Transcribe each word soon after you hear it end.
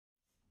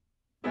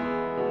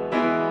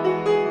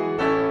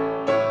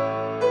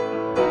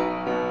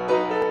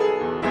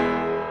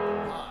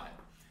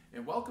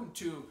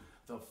to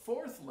the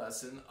fourth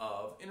lesson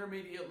of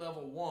Intermediate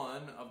Level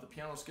 1 of the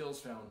Piano Skills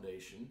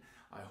Foundation.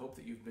 I hope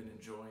that you've been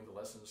enjoying the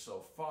lesson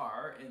so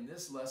far. In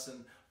this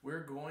lesson,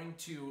 we're going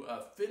to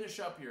finish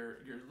up your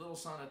little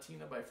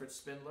sonatina by Fritz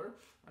Spindler.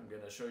 I'm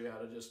going to show you how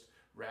to just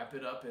wrap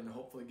it up and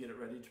hopefully get it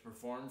ready to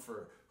perform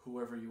for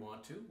whoever you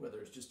want to, whether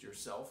it's just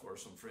yourself or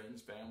some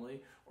friends,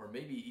 family, or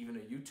maybe even a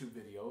YouTube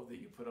video that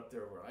you put up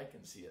there where I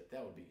can see it.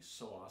 That would be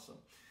so awesome.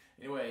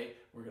 Anyway,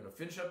 we're going to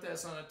finish up that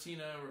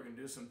sonatina. We're going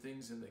to do some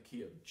things in the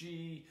key of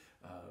G,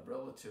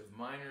 relative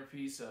minor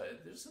piece.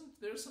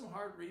 There's some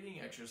hard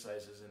reading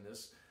exercises in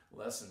this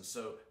lesson,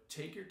 so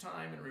take your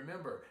time and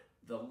remember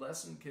the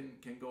lesson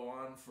can go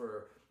on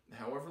for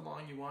however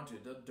long you want to.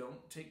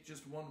 Don't take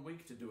just 1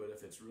 week to do it.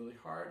 If it's really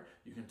hard,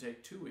 you can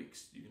take 2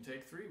 weeks. You can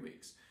take 3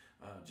 weeks.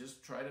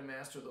 Just try to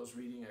master those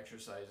reading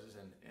exercises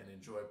and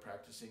enjoy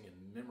practicing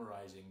and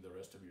memorizing the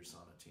rest of your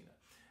sonatina.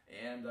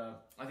 And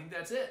I think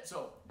that's it.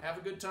 So have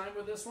a good time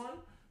with this one.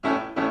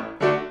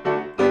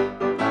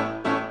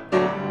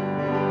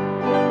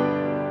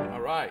 All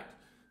right.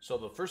 So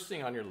the first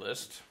thing on your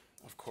list,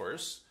 of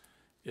course,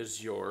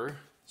 is your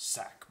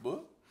sakba.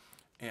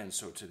 And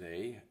so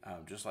today,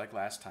 just like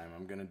last time,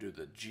 I'm going to do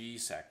the G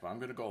sakba. I'm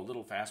going to go a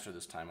little faster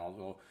this time. I'll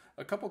go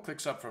a couple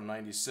clicks up from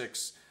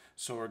 96.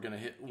 So we're going to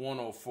hit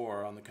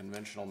 104 on the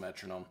conventional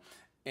metronome.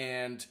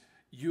 And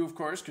you, of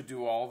course, could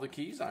do all the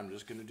keys. I'm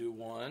just going to do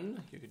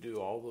one. You could do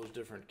all those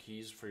different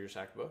keys for your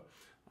sakba.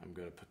 I'm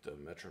going to put the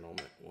metronome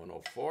at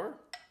 104.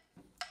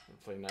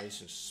 Play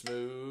nice and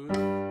smooth.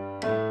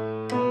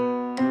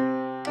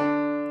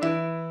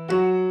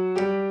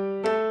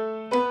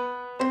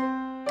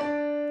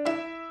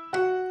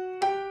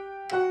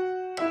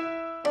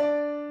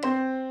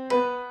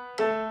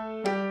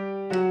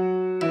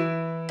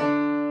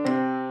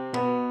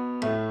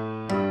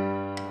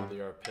 Now the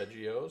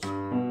arpeggios.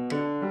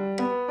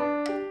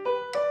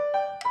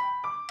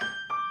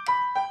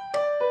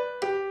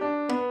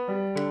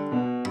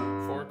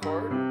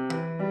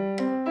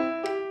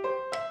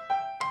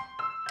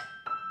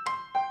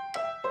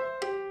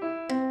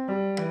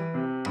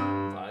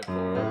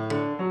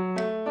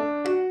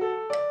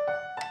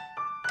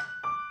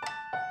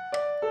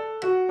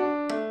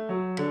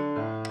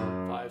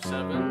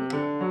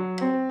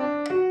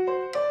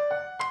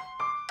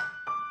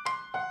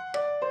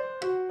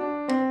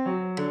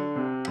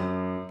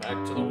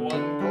 Back to the 1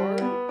 chord.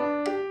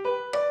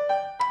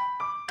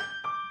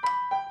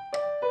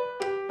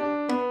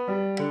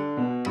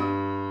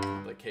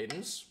 The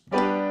cadence.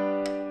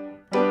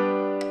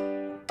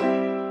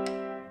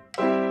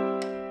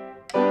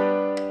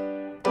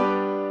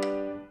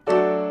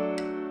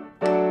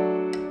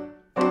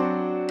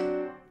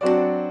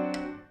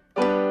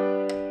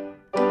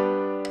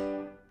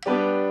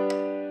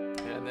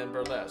 And then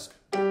burlesque.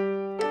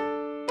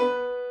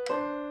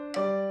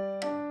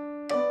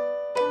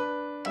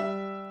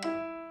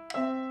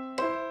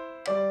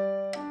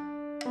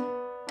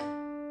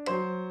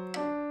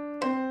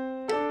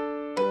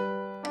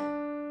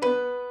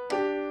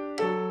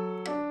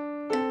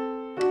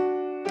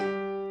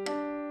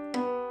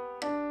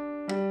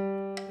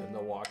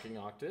 Walking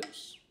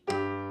octaves.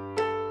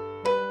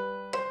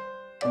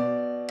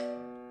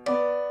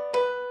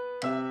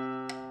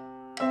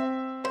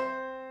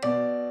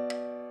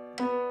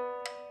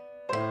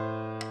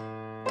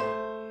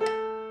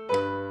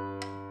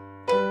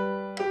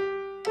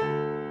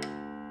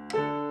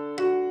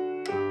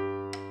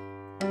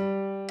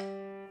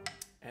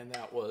 And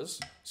that was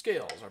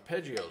scales,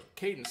 arpeggios,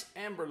 cadence,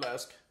 and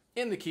burlesque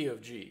in the key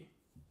of G.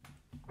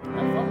 Have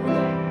fun with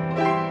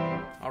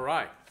that. All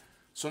right.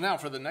 So now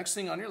for the next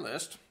thing on your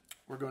list,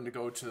 we're going to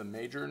go to the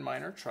major and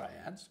minor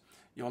triads.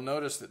 You'll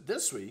notice that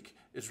this week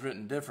is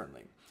written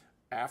differently.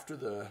 After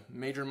the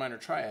major and minor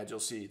triads, you'll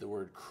see the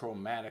word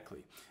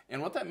chromatically.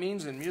 And what that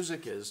means in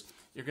music is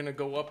you're going to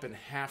go up in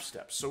half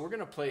steps. So we're going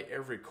to play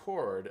every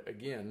chord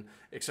again,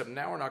 except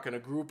now we're not going to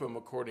group them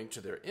according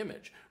to their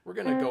image. We're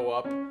going to go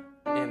up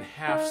in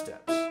half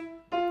steps.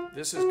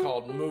 This is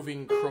called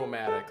moving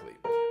chromatically.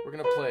 We're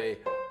going to play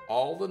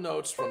all the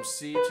notes from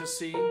C to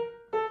C,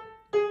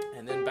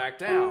 and then back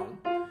down,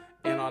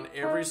 and on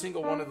every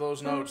single one of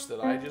those notes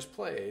that I just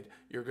played,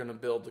 you're going to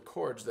build the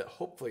chords that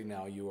hopefully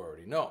now you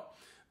already know.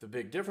 The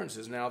big difference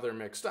is now they're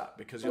mixed up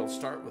because you'll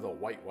start with a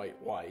white,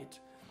 white, white.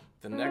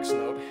 The next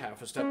note,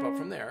 half a step up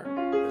from there,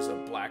 is a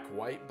black,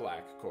 white,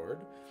 black chord.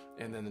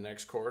 And then the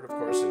next chord, of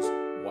course, is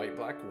white,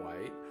 black,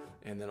 white,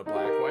 and then a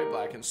black, white,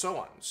 black, and so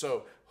on.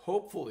 So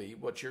hopefully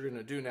what you're going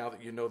to do now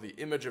that you know the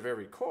image of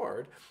every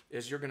chord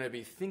is you're going to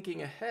be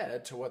thinking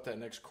ahead to what that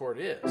next chord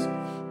is.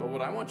 But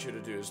what I want you to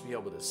do is be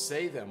able to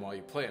say them while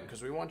you play them,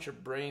 because we want your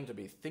brain to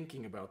be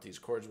thinking about these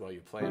chords while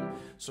you play them.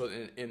 So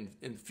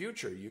in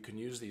future, you can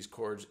use these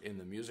chords in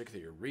the music that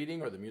you're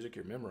reading or the music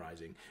you're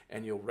memorizing,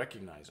 and you'll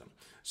recognize them.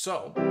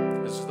 So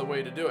this is the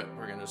way to do it.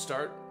 We're going to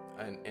start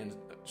and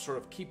sort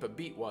of keep a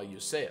beat while you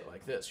say it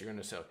like this. You're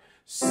going to say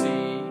C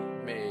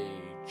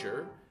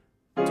major,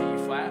 D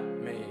flat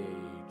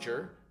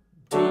major,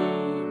 D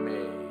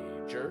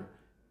major,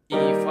 E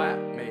flat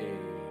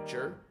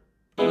major,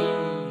 E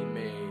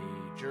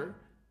major,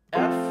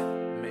 F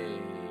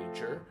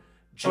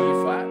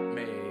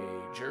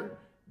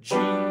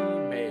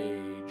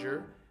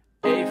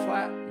A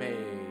flat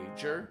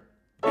major,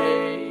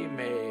 A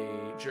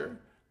major,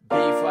 B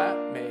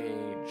flat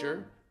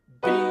major,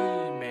 B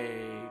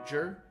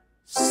major,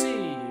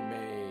 C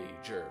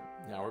major.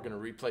 Now we're going to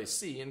replay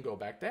C and go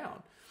back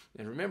down.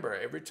 And remember,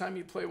 every time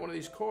you play one of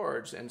these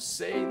chords and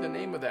say the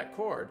name of that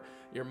chord,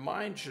 your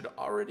mind should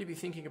already be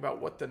thinking about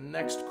what the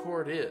next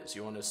chord is.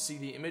 You want to see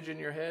the image in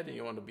your head, and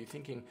you want to be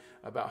thinking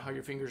about how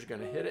your fingers are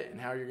going to hit it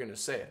and how you're going to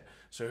say it.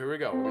 So here we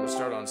go. We're going to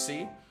start on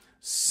C.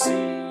 C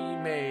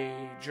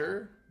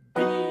major,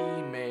 B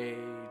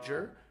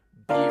major,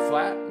 B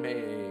flat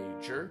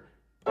major,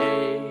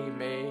 A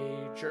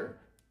major,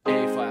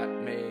 A flat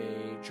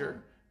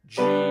major,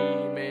 G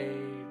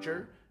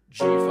major, G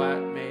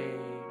flat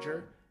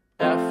major,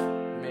 F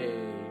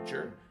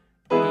major,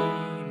 E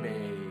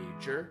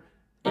major,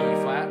 E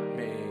flat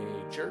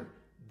major,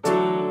 D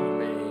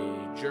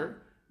major,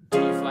 D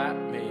flat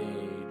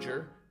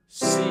major,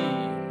 C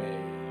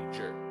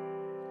major.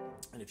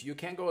 And if you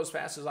can't go as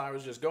fast as I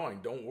was just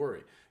going, don't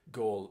worry.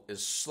 Go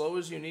as slow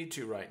as you need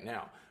to right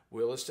now.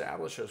 We'll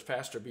establish a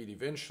faster beat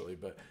eventually,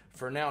 but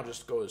for now,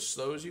 just go as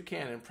slow as you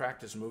can and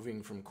practice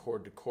moving from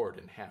chord to chord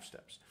in half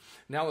steps.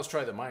 Now let's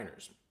try the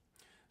minors.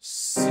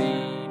 C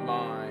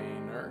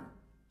minor,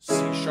 C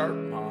sharp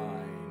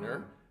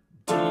minor,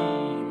 D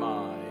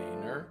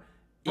minor,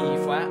 E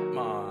flat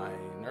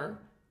minor,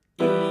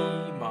 E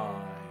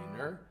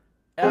minor,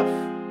 F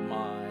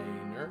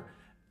minor,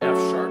 F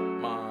sharp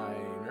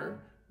minor,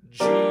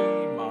 G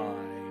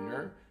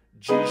minor,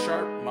 G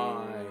sharp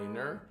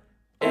minor,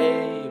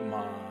 A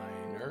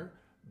minor,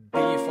 B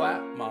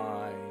flat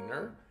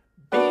minor,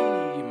 B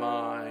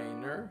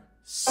minor,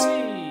 C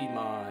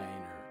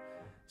minor,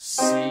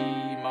 C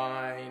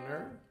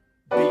minor,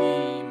 B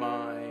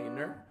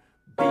minor,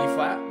 B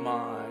flat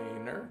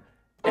minor,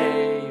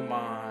 A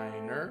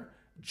minor,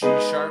 G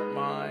sharp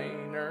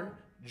minor,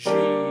 G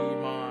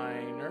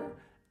minor,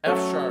 F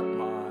sharp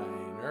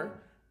minor,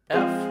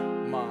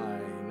 F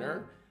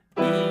minor,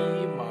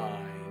 E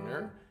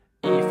minor,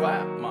 E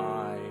flat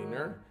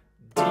minor,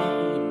 D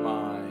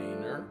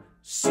minor,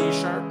 C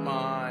sharp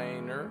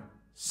minor,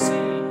 C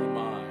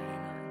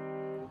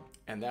minor.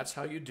 And that's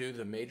how you do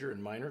the major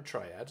and minor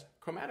triads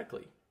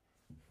chromatically.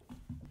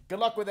 Good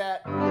luck with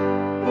that. All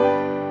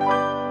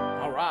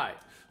right.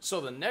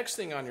 So the next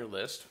thing on your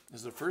list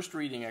is the first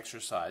reading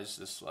exercise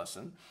this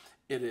lesson.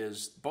 It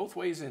is both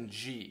ways in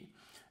G.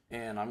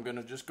 And I'm going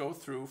to just go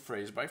through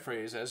phrase by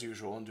phrase as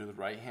usual and do the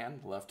right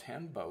hand, left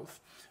hand both.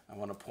 I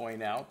want to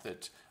point out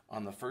that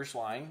on the first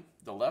line,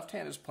 the left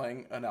hand is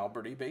playing an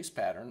Alberti bass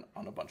pattern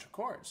on a bunch of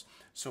chords.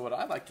 So what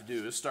I like to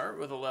do is start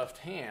with the left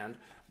hand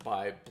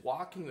by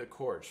blocking the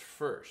chords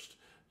first.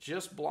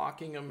 Just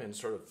blocking them and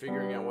sort of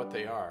figuring out what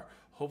they are.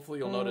 Hopefully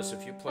you'll notice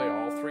if you play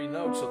all three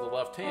notes of the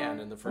left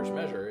hand in the first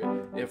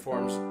measure, it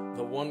forms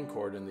the 1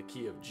 chord in the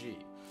key of G.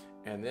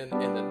 And then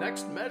in the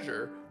next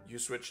measure, you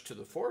switch to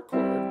the 4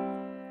 chord,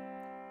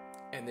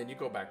 and then you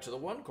go back to the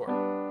 1 chord.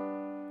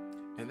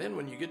 And then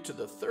when you get to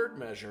the third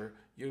measure,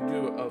 you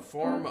do a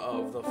form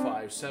of the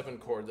 5-7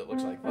 chord that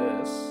looks like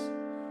this,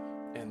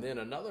 and then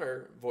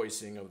another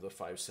voicing of the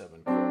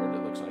 5-7 chord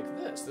that looks like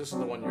this. This is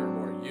the one you're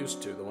more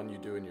used to, the one you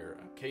do in your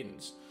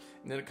cadence.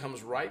 And then it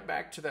comes right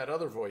back to that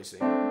other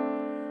voicing,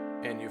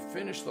 and you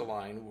finish the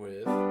line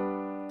with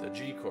the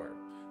G chord.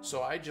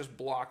 So I just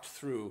blocked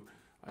through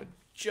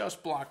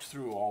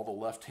all the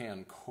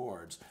left-hand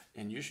chords,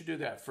 and you should do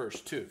that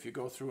first too. If you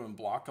go through and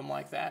block them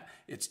like that,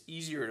 it's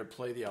easier to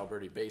play the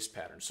Alberti bass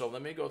pattern. So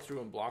let me go through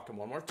and block them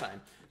one more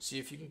time. See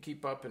if you can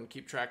keep up and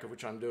keep track of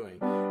which I'm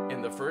doing.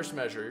 In the first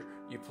measure,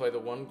 you play the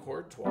 1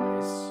 chord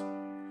twice,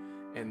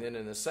 and then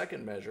in the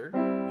second measure,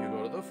 you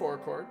go to the 4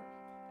 chord,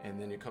 and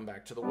then you come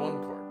back to the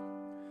 1 chord.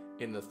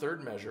 In the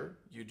third measure,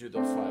 you do the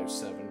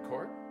 5-7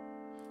 chord,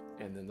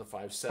 and then the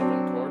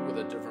 5-7 chord with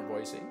a different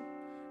voicing.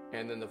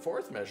 And then the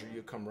fourth measure,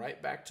 you come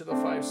right back to the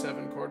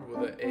 5-7 chord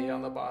with an A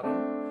on the bottom,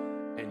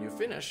 and you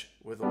finish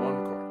with a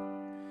 1 chord.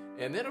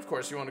 And then, of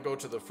course, you want to go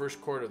to the first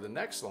chord of the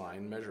next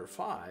line, measure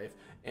 5,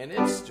 and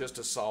it's just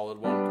a solid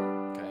 1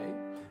 chord, okay?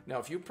 Now,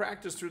 if you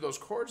practice through those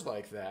chords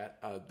like that,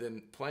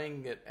 then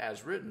playing it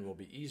as written will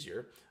be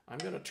easier. I'm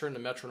going to turn the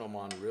metronome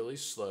on really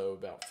slow,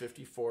 about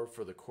 54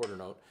 for the quarter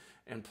note,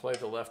 and play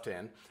the left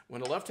hand. When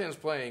the left hand is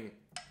playing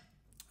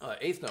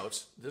eighth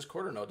notes, this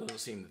quarter note doesn't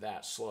seem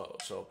that slow.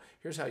 So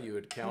here's how you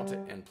would count it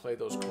and play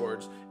those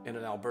chords in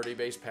an Alberti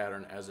bass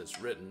pattern as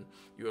it's written.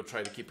 You will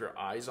try to keep your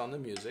eyes on the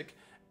music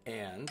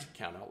and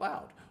count out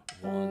loud.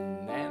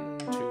 1 and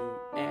 2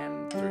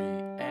 and 3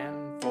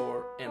 and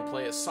 4, and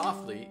play it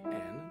softly.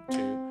 And 2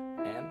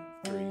 and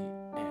 3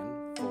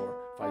 and 4,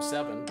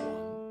 5-7,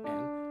 1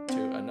 and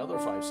 2, another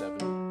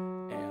 5-7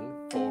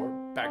 and 4,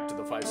 back to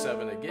the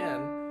 5-7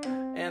 again,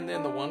 and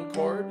then the 1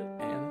 chord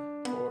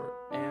and 4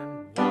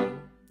 and 1.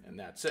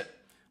 That's it.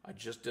 I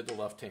just did the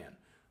left hand.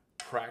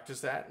 Practice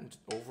that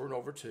over and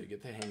over till you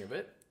get the hang of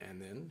it. And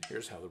then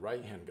here's how the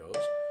right hand goes.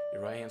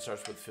 Your right hand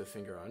starts with 5th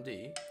finger on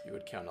D. You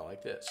would count it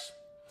like this.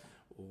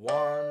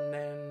 1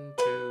 and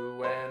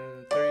 2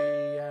 and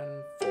 3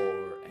 and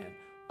 4 and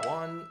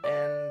 1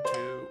 and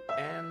 2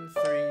 and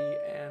 3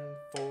 and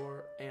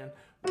 4 and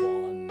 1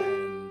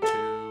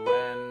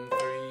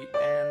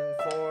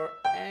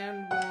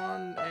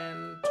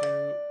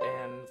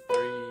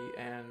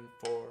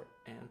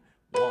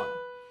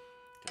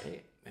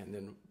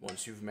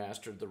 once you've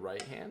mastered the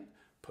right hand,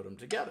 put them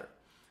together.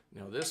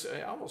 Now this,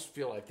 I almost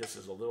feel like this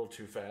is a little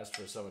too fast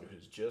for someone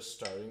who's just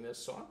starting this,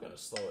 so I'm going to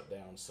slow it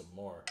down some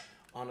more.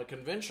 On a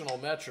conventional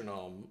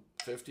metronome,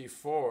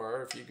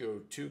 54, if you go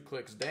 2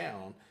 clicks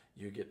down,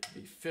 you get to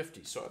be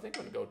 50. So I think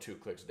I'm going to go 2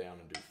 clicks down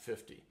and do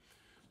 50.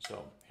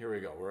 So here we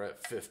go, we're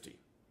at 50.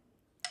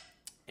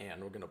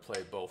 And we're going to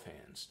play both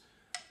hands.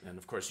 And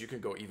of course you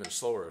can go even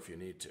slower if you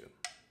need to.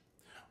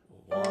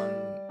 1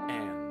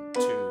 and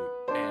 2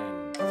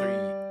 and 3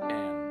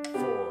 and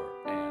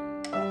 4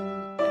 and 1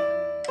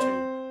 and 2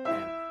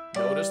 and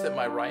notice that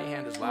my right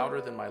hand is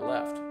louder than my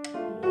left.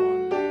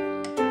 1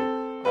 and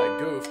 2. I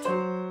goofed.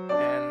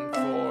 And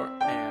 4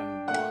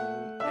 and 1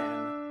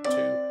 and 2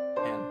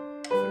 and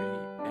 3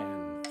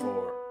 and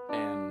 4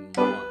 and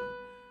 1.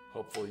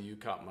 Hopefully you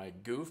caught my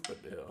goof, but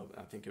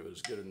I think it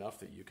was good enough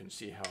that you can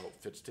see how it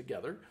fits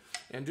together.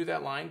 And do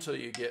that line till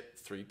you get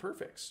 3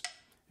 perfects.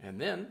 And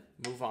then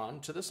move on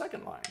to the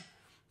second line.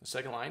 The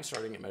second line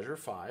starting at measure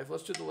 5.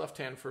 Let's do the left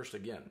hand first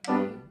again.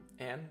 1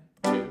 and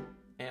 2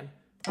 and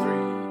 3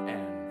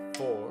 and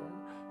 4.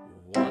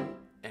 1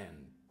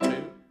 and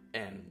 2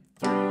 and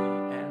 3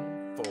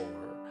 and 4.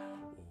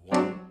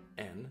 1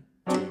 and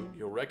 2.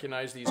 You'll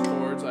recognize these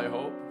chords, I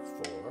hope.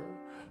 4,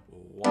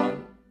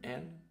 1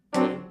 and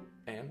 2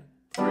 and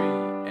 3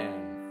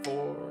 and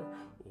 4,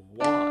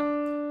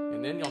 1.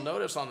 And then you'll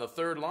notice on the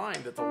third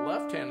line that the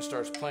left hand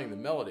starts playing the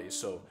melody.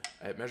 So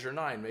at measure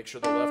 9, make sure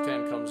the left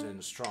hand comes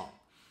in strong.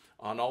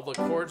 On all the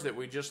chords that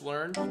we just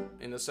learned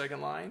in the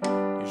second line,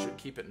 you should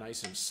keep it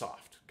nice and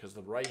soft because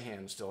the right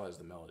hand still has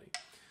the melody.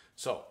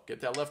 So get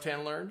that left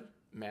hand learned,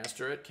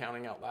 master it,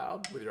 counting out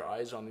loud with your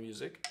eyes on the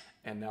music.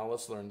 And now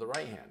let's learn the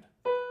right hand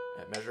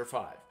at measure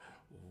 5.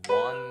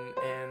 1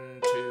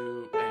 and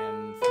 2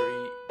 and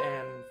 3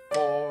 and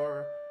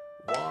 4.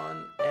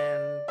 1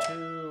 and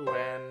 2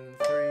 and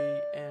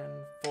 3 and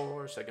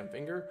 4. Second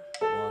finger.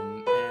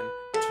 1 and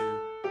 2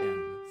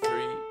 and 3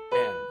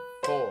 and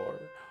 4.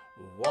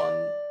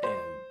 1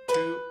 and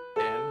 2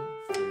 and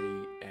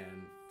 3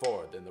 and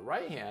 4. Then the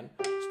right hand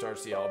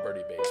starts the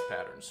Alberti bass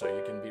pattern. So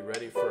you can be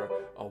ready for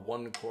a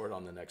 1 chord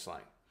on the next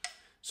line.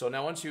 So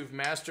now once you've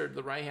mastered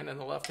the right hand and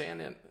the left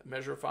hand in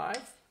measure 5,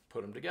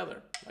 put them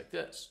together like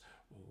this.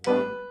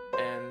 1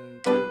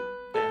 and 2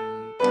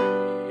 and 3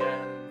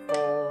 and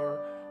 4.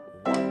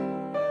 1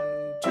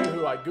 and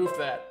 2. I goofed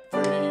that.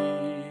 3.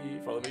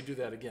 4. Let me do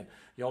that again.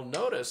 You'll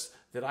notice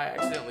that I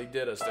accidentally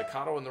did a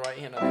staccato in the right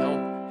hand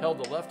and held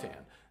the left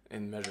hand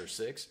in measure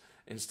 6.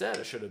 Instead,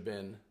 it should have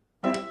been.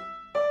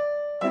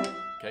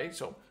 Okay,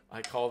 so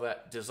I call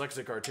that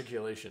dyslexic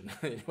articulation.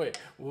 Anyway,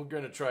 we're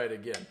going to try it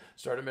again.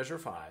 Start at measure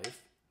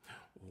 5.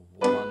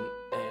 1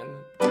 and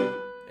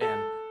 2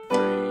 and 3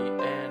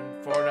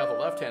 and 4. Now the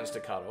left hand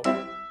staccato.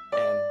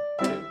 And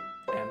 2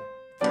 and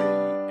 3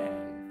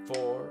 and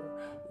 4.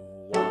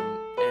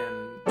 1 and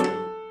 2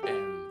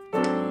 and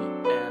 3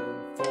 and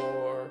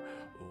 4.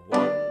 1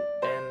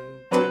 and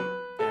 2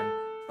 and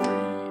 3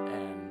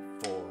 and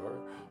 4.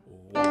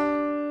 1.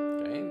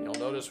 Okay, and you'll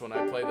notice when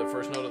I play the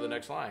first note of the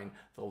next line,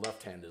 the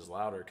left hand is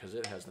louder because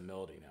it has the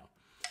melody now.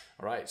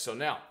 All right, so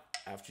now,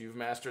 after you've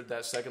mastered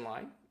that second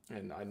line,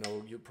 and I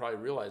know you probably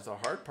realize the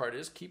hard part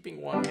is keeping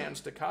one hand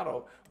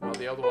staccato while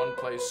the other one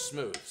plays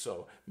smooth.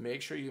 So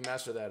make sure you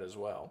master that as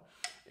well.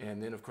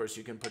 And then, of course,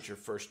 you can put your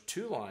first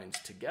 2 lines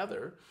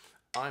together.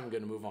 I'm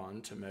going to move on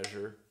to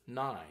measure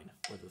 9,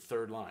 or the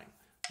third line.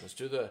 Let's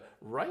do the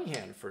right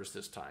hand first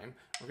this time.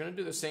 We're going to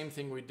do the same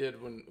thing we did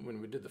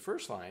when we did the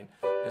first line.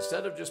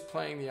 Instead of just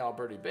playing the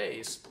Alberti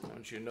bass, I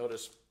want you to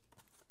notice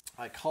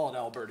I call it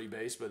Alberti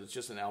bass, but it's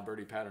just an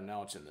Alberti pattern.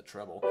 Now it's in the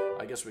treble.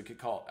 I guess we could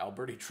call it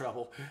Alberti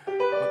treble.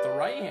 But the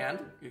right hand,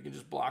 you can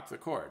just block the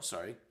chords.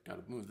 Sorry,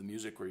 got to move the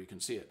music where you can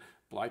see it.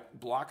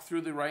 Block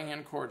through the right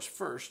hand chords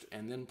first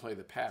and then play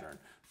the pattern.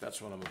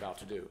 That's what I'm about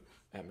to do.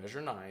 At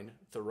measure 9,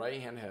 the right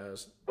hand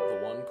has the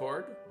 1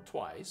 chord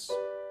twice,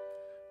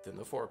 then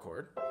the 4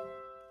 chord,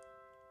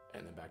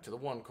 and then back to the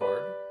 1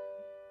 chord.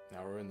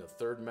 Now we're in the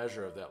third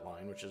measure of that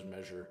line, which is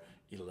measure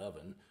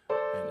 11.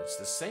 And it's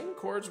the same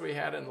chords we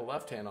had in the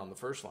left hand on the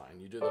first line.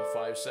 You do the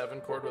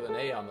 5-7 chord with an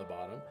A on the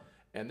bottom,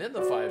 and then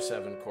the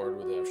 5-7 chord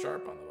with an F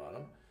sharp on the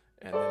bottom,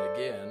 and then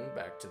again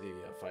back to the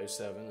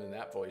 5-7 and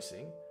that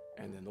voicing,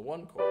 and then the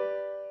 1 chord.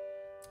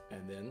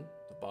 And then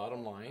the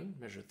bottom line,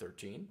 measure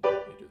 13,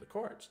 you do the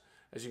chords.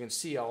 As you can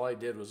see, all I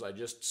did was I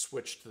just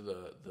switched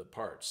the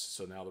parts.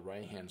 So now the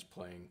right hand's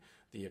playing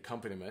the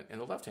accompaniment and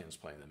the left hand's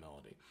playing the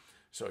melody.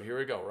 So here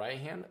we go. Right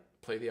hand,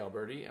 play the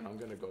Alberti, and I'm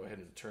going to go ahead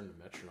and turn the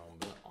metronome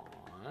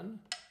on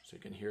so you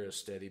can hear a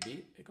steady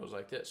beat. It goes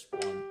like this.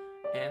 1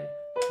 and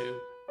 2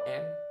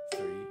 and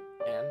 3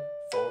 and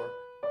 4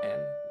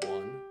 and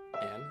 1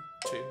 and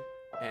 2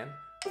 and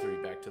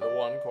 3. Back to the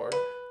 1 chord.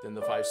 Then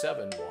the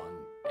 5-7.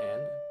 1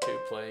 and 2.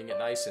 Playing it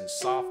nice and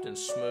soft and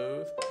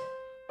smooth.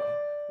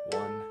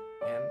 1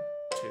 and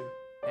 2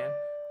 and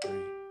 3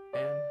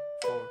 and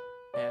 4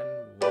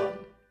 and 1.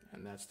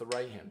 And that's the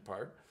right hand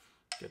part.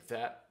 Get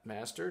that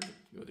mastered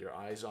with your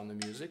eyes on the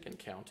music and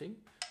counting.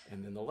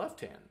 And then the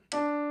left hand.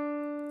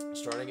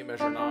 Starting at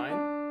measure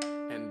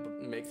 9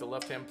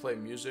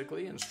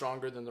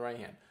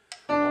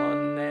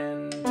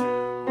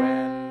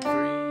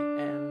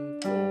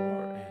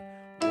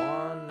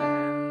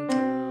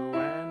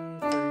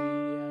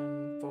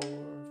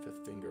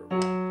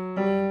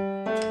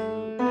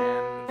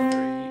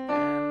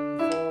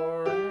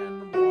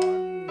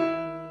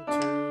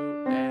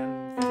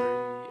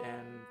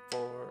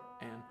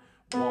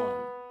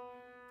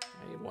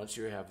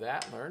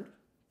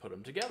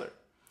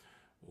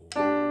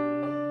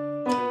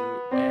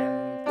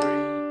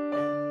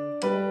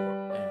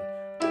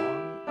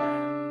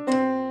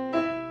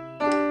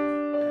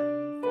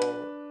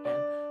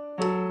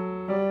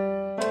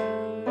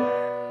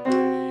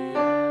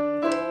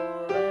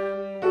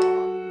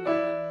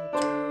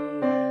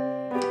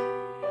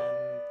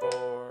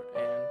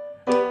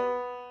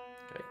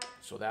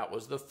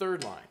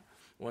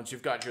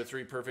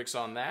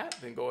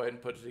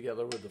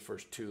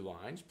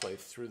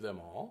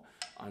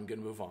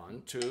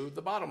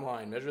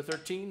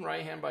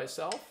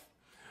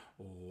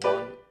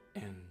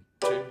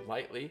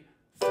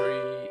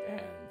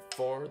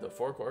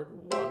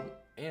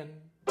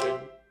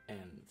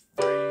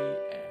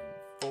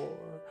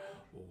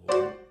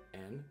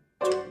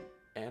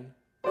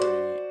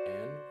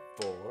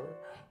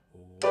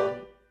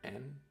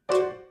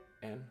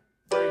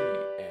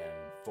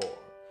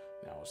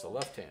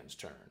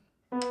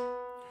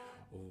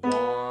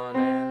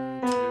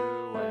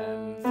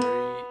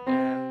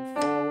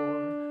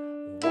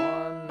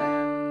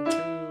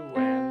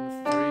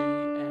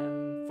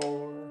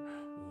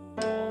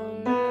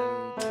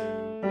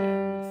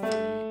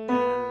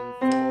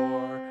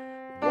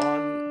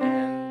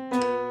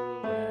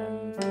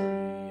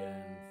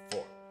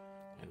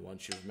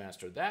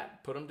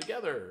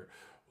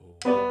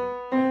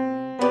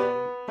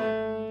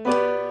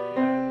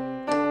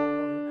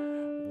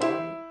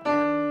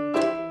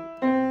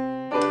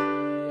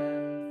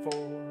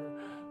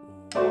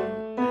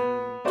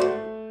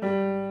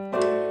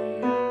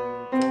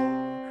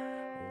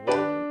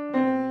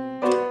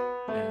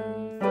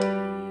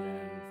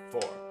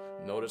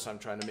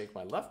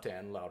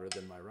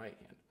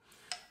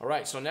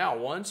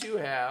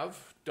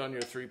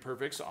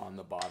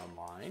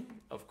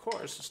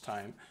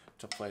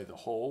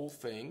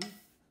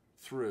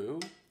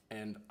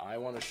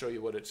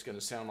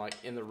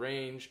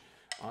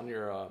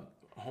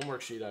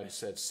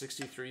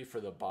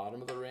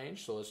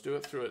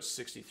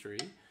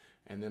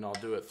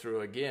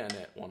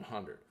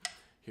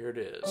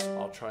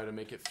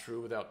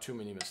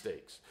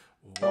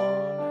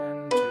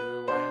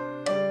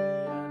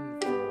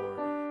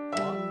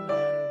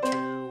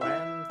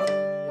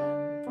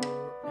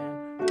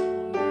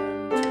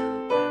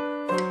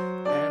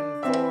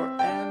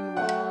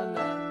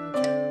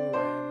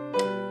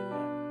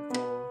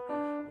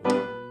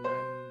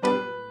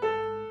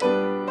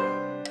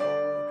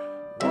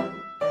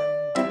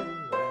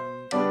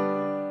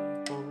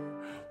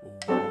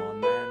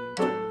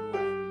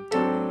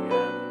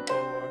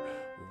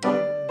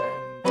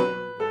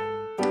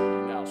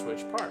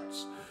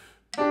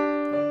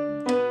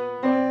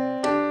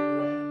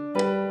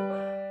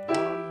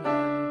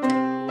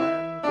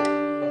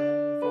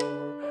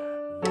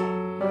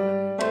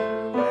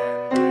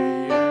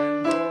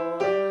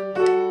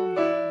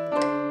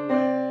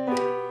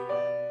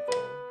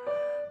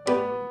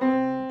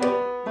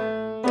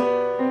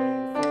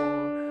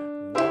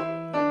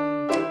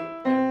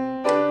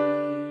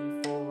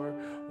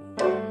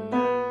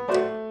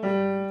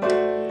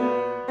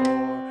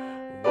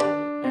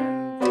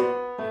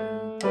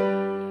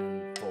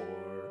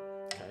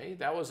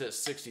 That was at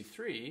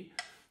 63.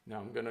 Now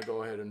I'm going to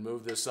go ahead and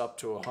move this up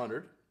to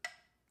 100.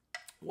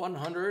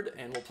 100,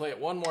 and we'll play it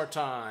one more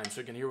time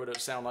so you can hear what it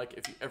would sound like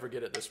if you ever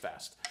get it this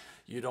fast.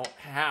 You don't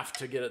have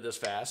to get it this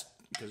fast,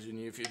 because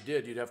if you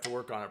did, you'd have to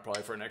work on it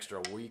probably for an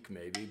extra week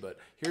maybe, but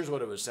here's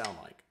what it would sound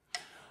like.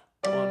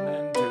 1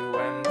 and 2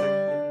 and 3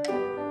 and 4.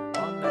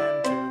 1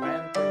 and 2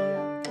 and 3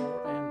 and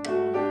 4 and 1 and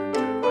 2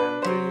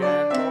 and 3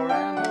 and 4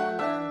 and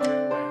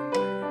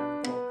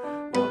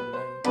 1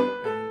 and 2 and 3 and 4. 1 and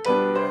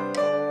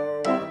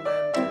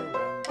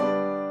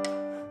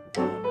 2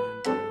 and 3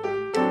 and 4. 1 and 2 and 3. 1 and 2 and 3 and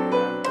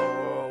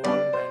 4.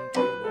 1 and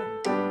 2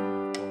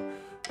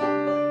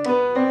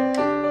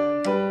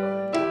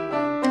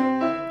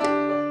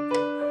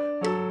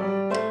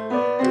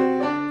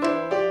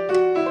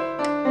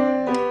 and 3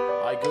 and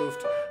 4. I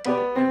goofed. 1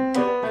 and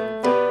 2 and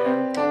 3 and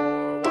 4.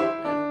 1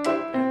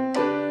 and 2 and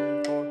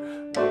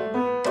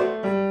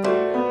 3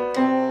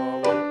 and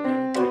 4. 1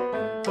 and 2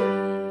 and 3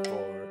 and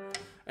 4.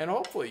 And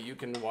hopefully you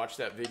can watch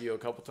that video a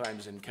couple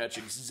times and catch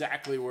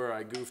exactly where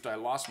I goofed. I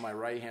lost my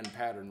right hand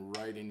pattern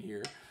right in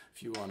here.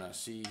 If you want to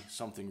see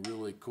something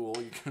really cool,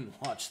 you can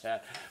watch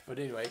that. But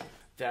anyway,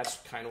 that's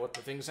kind of what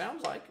the thing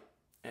sounds like.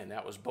 And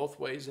that was both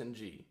ways in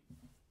G.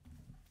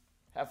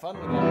 Have fun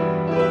with that.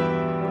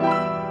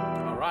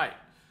 All right.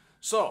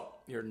 So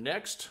your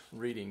next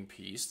reading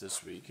piece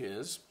this week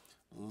is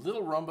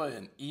Little Rumba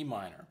in E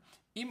minor.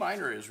 E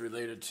minor is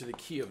related to the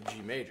key of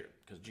G major,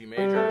 because G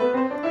major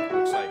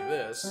looks like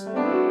this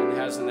and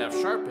has an F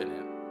sharp in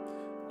it.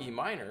 E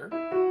minor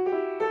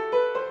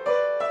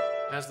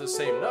has the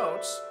same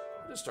notes,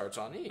 but it starts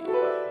on E.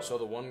 So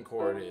the one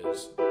chord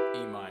is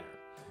E minor.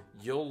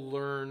 You'll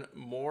learn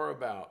more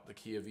about the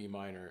key of E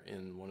minor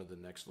in one of the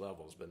next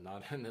levels, but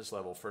not in this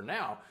level. For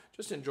now,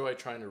 just enjoy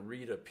trying to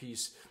read a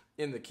piece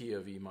in the key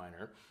of E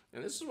minor.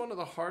 And this is one of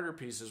the harder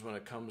pieces when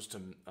it comes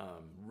to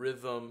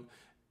rhythm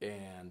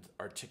and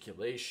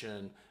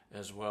articulation,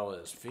 as well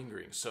as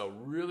fingering. So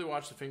really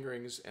watch the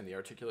fingerings and the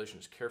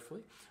articulations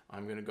carefully.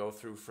 I'm going to go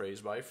through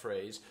phrase by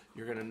phrase.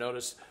 You're going to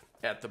notice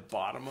at the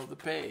bottom of the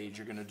page,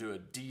 you're going to do a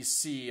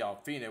DC al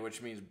fine,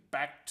 which means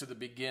back to the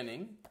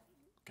beginning.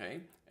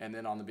 Okay, and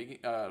then on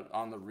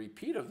the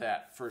repeat of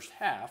that first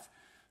half,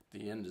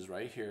 the end is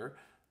right here.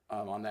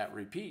 On that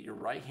repeat, your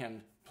right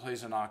hand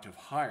plays an octave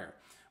higher,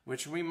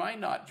 which we might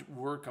not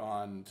work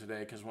on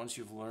today because once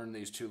you've learned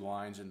these two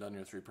lines and done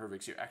your three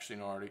perfects, you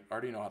actually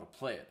already know how to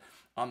play it.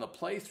 On the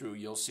playthrough,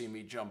 you'll see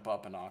me jump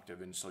up an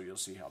octave, and so you'll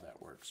see how that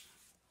works.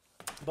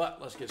 But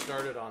let's get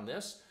started on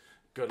this.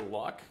 Good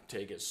luck.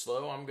 Take it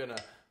slow. I'm going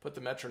to put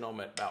the metronome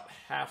at about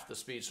half the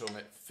speed, so I'm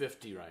at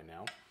 50 right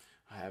now.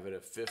 I have it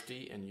at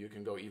 50, and you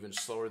can go even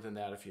slower than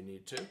that if you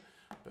need to.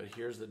 But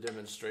here's the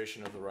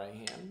demonstration of the right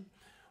hand.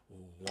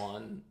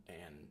 1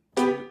 and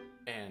 2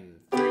 and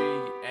 3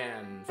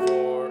 and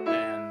 4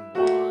 and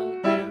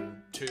 1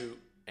 and 2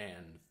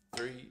 and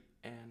 3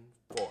 and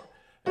 4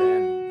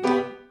 and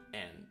 1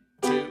 and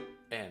 2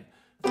 and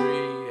 3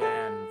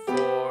 and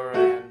 4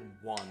 and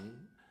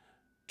 1,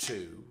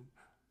 2,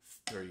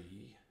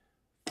 3,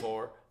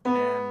 4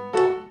 and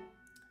 1.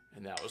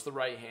 And that was the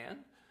right hand.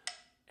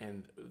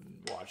 And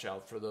watch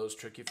out for those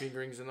tricky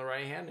fingerings in the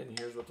right hand. And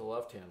here's what the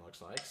left hand looks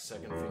like.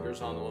 Second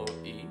finger's on the low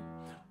E.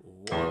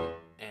 1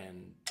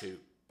 and 2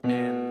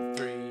 and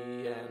 3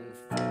 and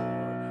 4.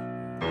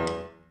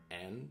 1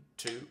 and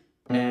 2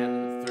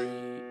 and 3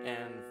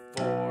 and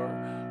 4.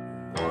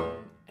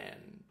 1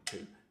 and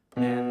 2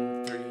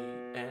 and 3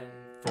 and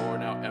 4.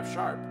 Now F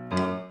sharp.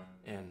 1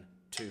 and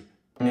 2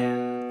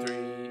 and 3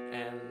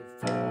 and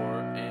 4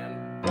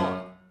 and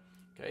 1.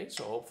 Okay,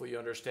 so hopefully you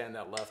understand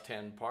that left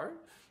hand part.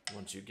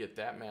 Once you get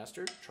that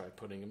mastered, try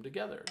putting them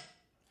together.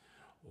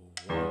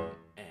 1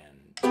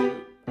 and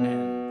 2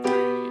 and 3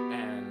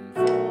 and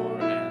 4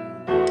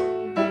 and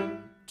 1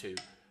 and 2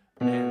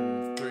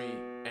 and 3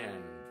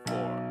 and 4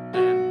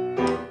 and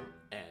 1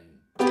 and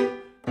 2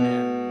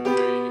 and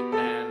 3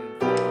 and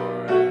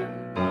 4 and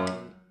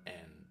 1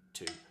 and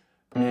 2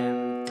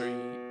 and 3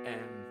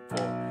 and 4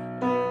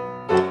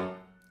 and 1.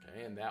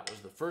 Okay, and that was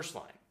the first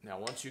line. Now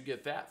once you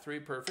get that 3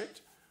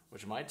 perfect,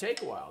 which might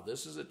take a while.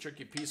 This is a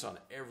tricky piece on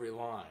every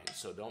line,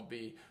 so don't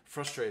be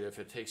frustrated if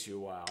it takes you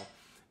a while.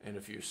 And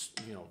if you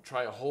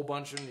try a whole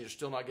bunch and you're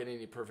still not getting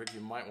any perfect,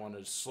 you might want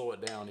to slow it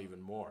down even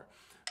more.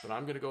 But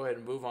I'm going to go ahead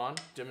and move on,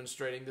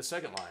 demonstrating the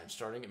second line,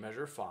 starting at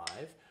measure 5.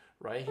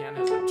 Right hand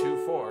has a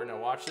 2-4. Now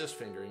watch this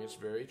fingering. It's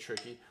very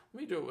tricky.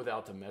 Let me do it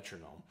without the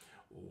metronome.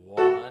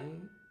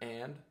 1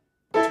 and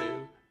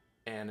 2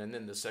 and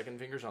then the second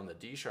finger's on the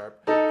D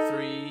sharp. 3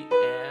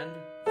 and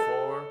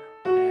 4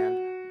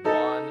 and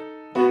 1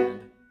 and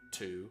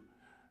 2,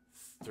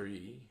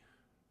 3,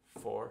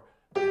 4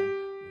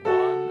 and 1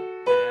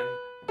 and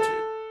 2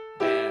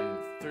 and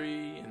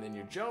 3, and then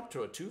you jump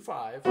to a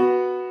 2-5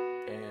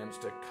 and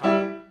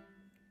staccato.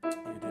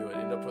 You do it,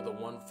 end up with a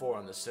 1-4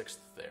 on the 6th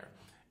there,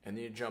 and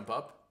then you jump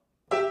up.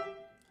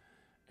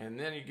 And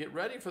then you get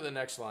ready for the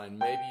next line.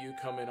 Maybe you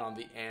come in on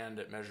the and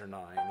at measure 9.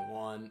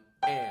 1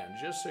 and,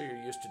 just so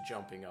you're used to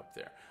jumping up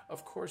there.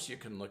 Of course, you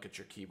can look at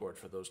your keyboard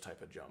for those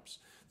type of jumps.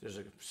 There's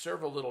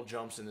several little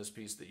jumps in this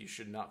piece that you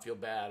should not feel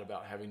bad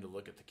about having to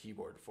look at the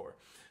keyboard for.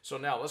 So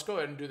now let's go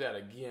ahead and do that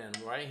again.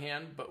 Right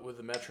hand, but with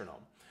the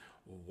metronome.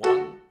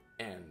 1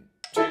 and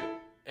 2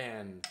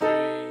 and 3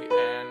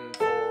 and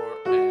 4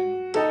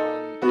 and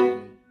 1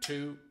 and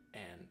 2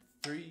 and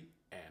 3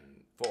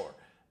 and 4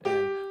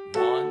 and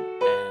 1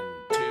 and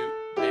 2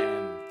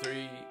 and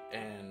 3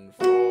 and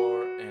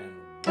 4 and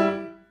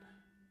 1,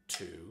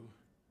 2,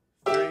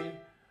 3,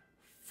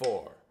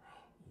 4,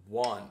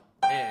 1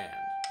 and.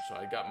 So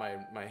I got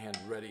my hand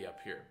ready up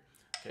here.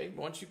 Okay,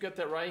 once you get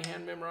that right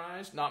hand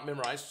memorized, not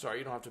memorized, sorry,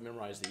 you don't have to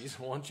memorize these.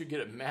 Once you get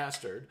it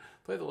mastered,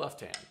 play the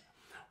left hand.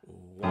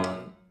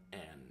 1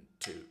 and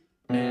 2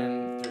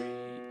 and 3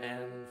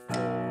 and 4,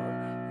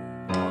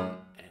 1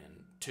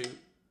 and 2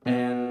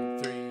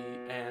 and 3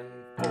 and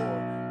 4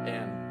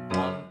 and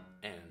 1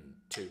 and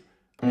 2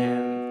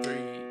 and 3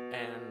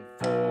 and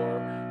 4.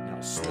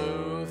 Now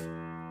smooth,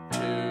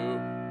 2,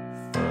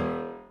 3,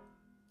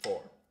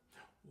 4,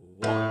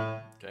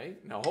 1. Okay,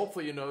 now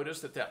hopefully you notice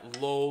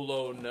that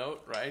low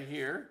note right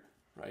here,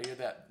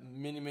 that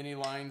many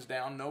lines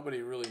down,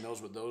 nobody really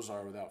knows what those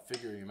are without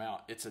figuring them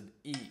out. It's an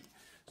E,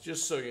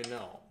 just so you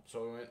know.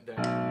 So we went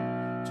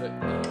down to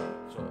E.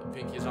 So the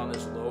pinky is on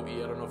this low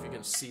E. I don't know if you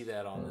can see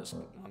that on this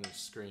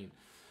screen.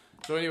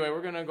 So anyway,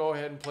 we're going to go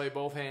ahead and play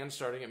both hands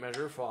starting at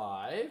measure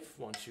 5.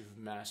 Once you've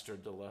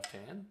mastered the left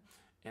hand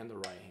and the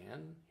right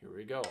hand, here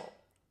we go.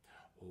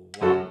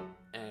 1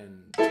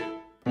 and 2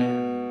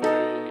 and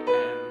 3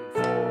 and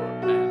 4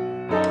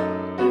 and 1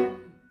 and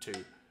 2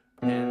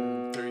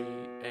 and 3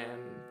 and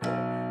 4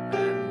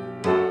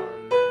 and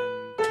 1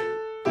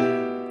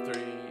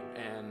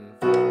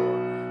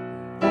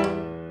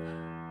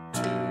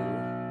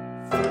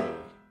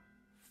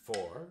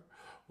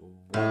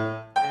 1,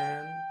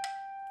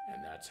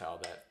 and that's how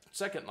that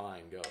second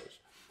line goes.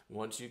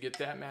 Once you get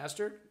that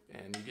mastered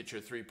and you get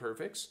your 3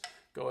 perfects,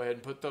 go ahead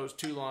and put those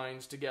 2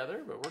 lines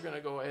together, but we're going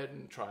to go ahead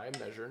and try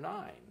measure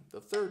 9, the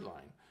third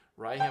line.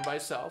 Right hand by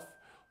self,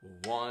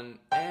 1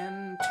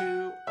 and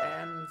 2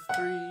 and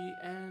 3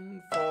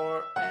 and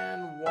 4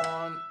 and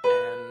 1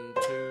 and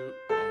 2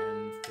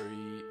 and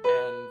 3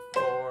 and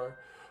 4,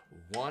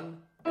 1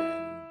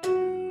 and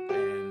 2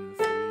 and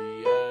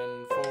 3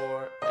 and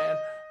 4 and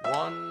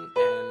 1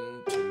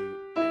 and 2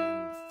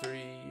 and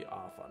 3,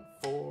 off on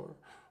 4,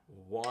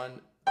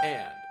 1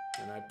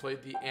 and I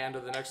played the and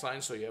of the next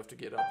line, so you have to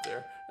get up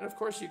there, and of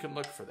course you can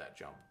look for that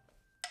jump.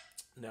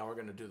 Now we're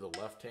going to do the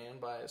left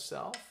hand by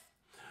itself,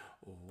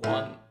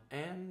 1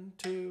 and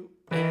 2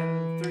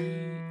 and 3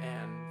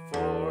 and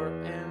 4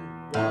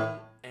 and 1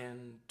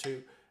 and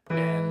 2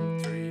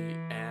 and 3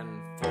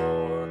 and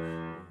 4,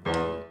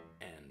 1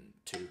 and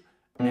 2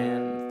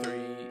 and 3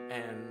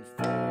 and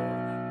 4,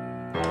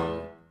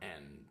 1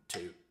 and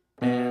 2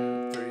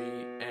 and 3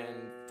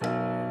 and 4,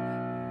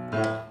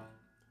 1.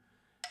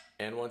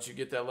 And once you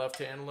get that left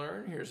hand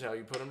learned, here's how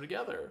you put them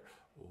together.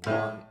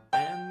 1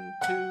 and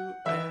 2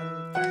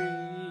 and 3,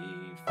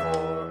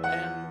 4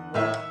 and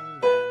 1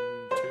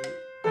 and 2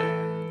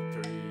 and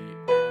 3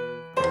 and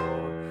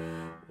 4,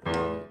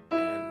 1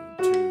 and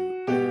 2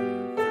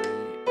 and 3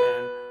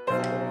 and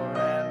 4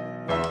 and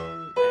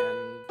 1 and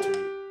 2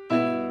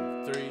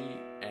 and 3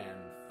 and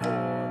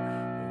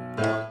 4,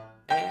 1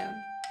 and.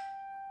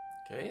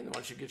 Okay, and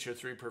once you get your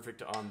 3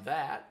 perfect on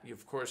that,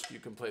 of course you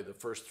can play the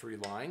first 3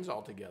 lines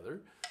all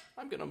together.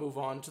 I'm going to move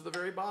on to the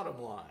very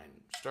bottom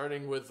line,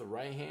 starting with the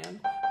right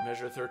hand,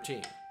 measure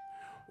 13.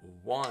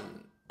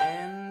 1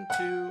 and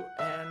 2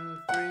 and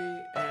 3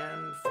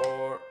 and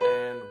 4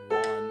 and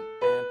 1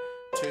 and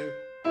 2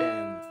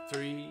 and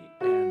 3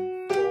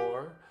 and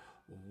 4,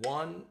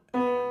 1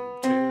 and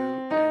 2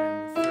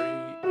 and 3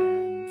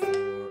 and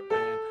 4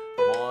 and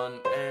 1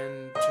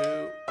 and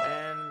 2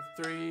 and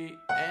 3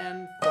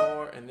 and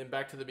 4, and then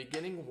back to the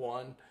beginning,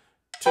 1,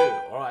 2.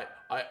 All right,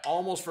 I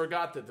almost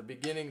forgot that the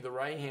beginning, the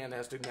right hand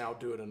has to now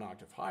do it an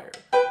octave higher,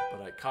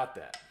 but I caught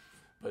that.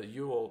 But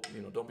you will,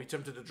 don't be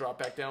tempted to drop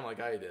back down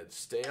like I did.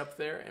 Stay up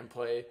there and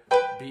play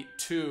beat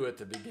 2 at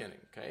the beginning,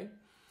 okay?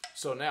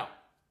 So now,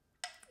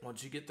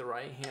 once you get the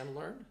right hand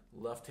learned,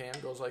 left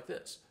hand goes like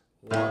this.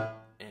 1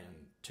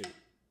 and 2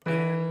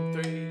 and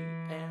 3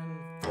 and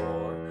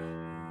 4,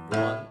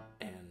 1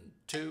 and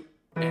 2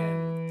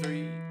 and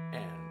 3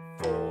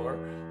 and 4,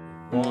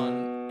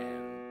 1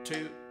 and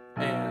 2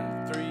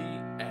 and 3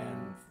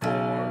 and 4,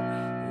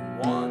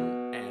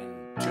 1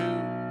 and 2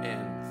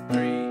 and 3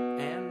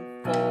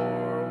 and 4,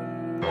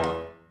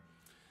 1.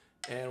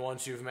 And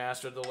once you've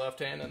mastered the left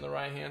hand and the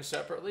right hand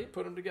separately,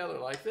 put them together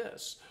like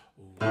this.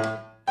 1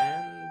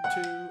 and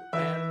 2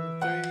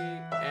 and 3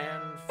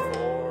 and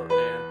 4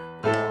 and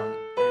 1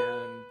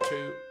 and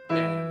 2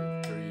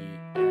 and 3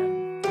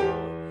 and 4,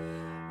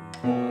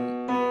 1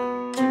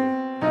 and 2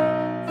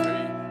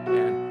 and 3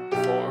 and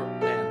 4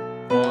 and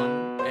 1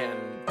 and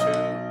 2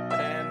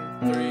 and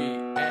 3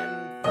 and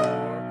 4,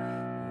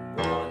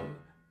 1,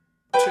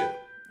 2.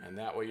 And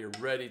that way you're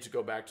ready to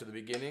go back to the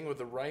beginning with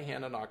the right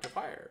hand an octave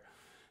higher.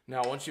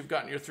 Now, once you've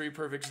gotten your 3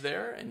 perfects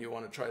there and you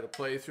want to try to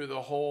play through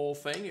the whole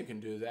thing, you can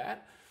do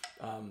that.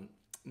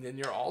 Then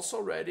you're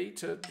also ready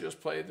to just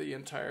play the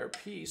entire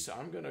piece.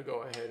 I'm going to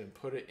go ahead and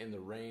put it in the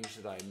range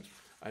that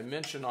I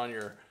mentioned on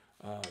your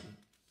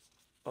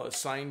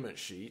assignment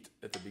sheet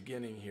at the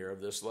beginning here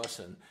of this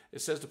lesson.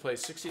 It says to play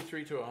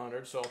 63 to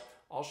 100, so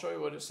I'll show you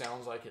what it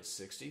sounds like at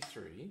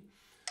 63.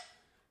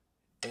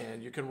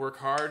 And you can work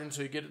hard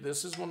until you get it.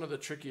 This is one of the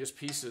trickiest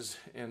pieces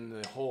in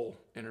the whole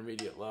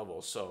intermediate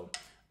level. So,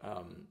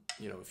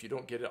 if you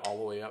don't get it all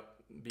the way up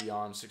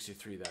beyond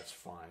 63, that's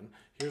fine.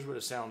 Here's what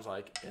it sounds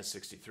like at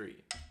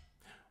 63.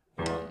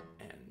 1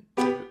 and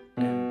 2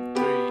 and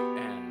 3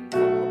 and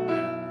 4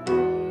 and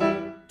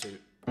 1, 2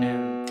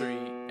 and 3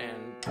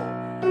 and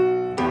 4,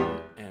 1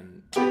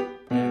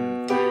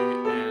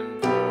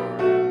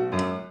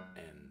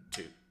 and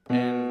 2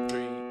 and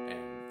 3 and 4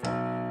 and 1 and 2 and 3 and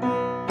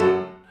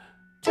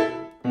 4,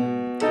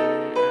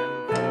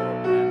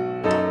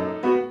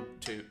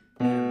 2 and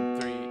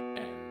 3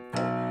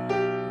 and 4 and 1,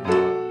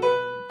 2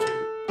 and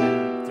 3 and 4, 1, 2 and 3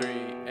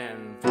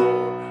 and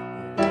 4,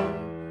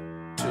 1,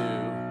 2,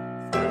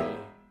 3,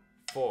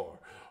 4,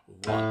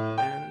 1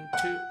 and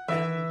 2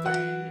 and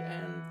 3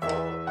 and 4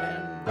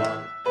 and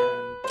 1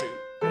 and 2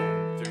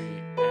 and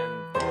 3 and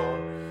 4,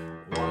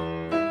 1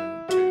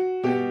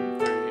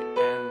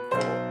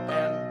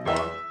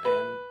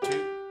 and 2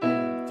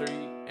 and 3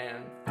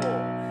 and 4 and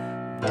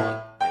 1 and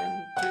 2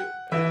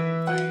 and 3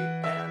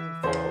 and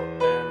 4,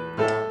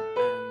 1 and 2 and 3 and 4 and 1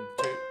 and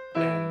 2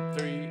 and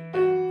 3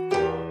 and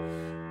 4,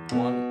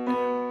 1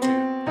 and 2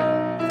 and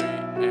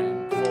 3 and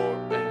 4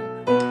 and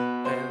 1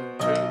 and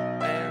 2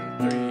 and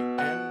 3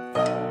 and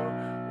 4,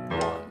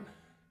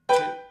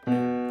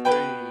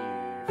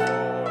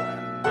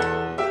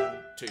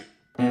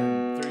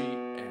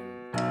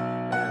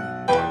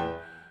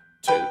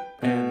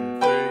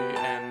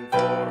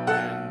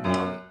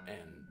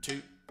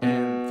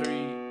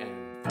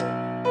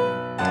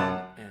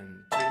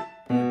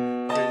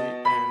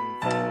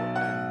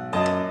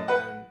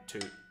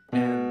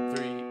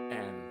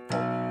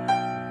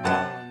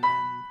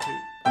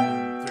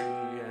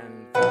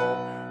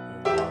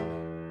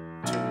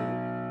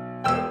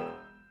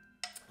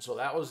 So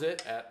that was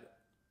it at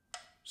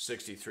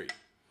 63.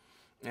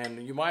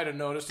 And you might have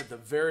noticed at the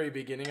very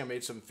beginning I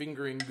made some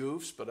fingering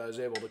goofs, but I was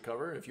able to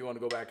cover. If you want to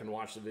go back and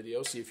watch the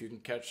video, see if you can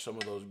catch some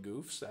of those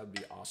goofs, that would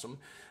be awesome.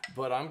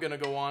 But I'm going to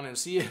go on and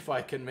see if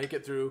I can make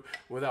it through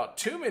without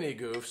too many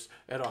goofs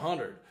at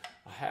 100.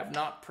 I have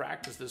not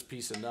practiced this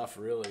piece enough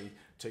really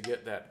to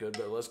get that good,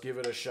 but let's give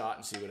it a shot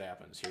and see what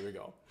happens. Here we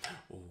go.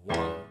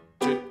 1,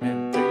 2,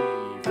 and 3,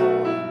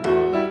 4.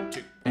 1,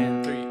 2,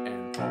 and 3,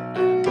 and 4,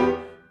 and 1,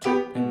 2,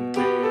 and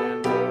 3,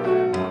 and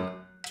 4, and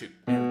 1, 2,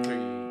 and 3.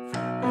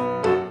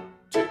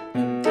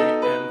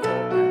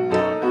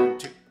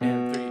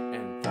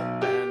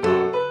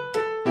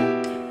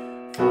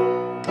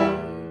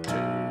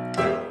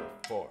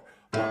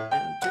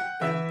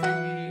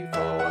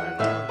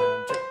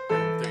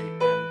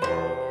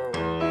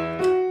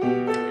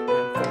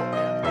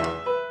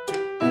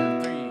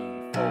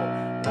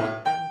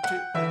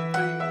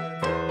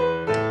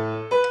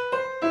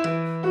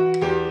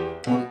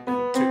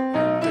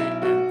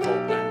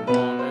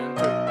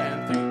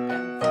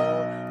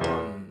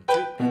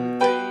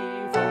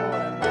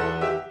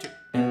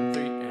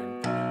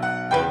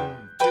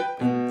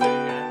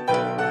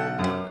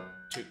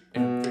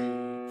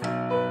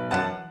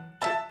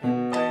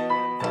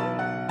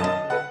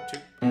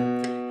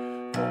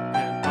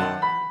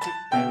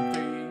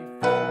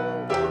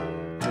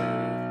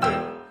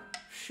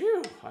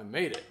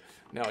 Made it.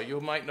 Now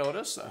you might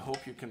notice, I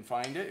hope you can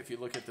find it. If you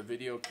look at the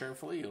video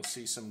carefully, you'll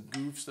see some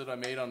goofs that I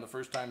made on the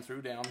first time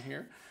through down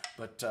here.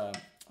 But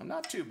I'm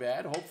not too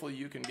bad. Hopefully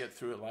you can get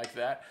through it like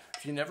that.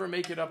 If you never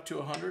make it up to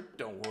 100,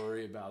 don't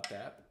worry about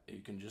that. You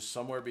can just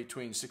somewhere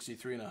between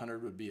 63 and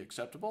 100 would be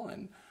acceptable.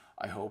 And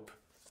I hope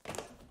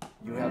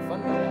you have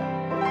fun with that.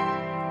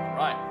 All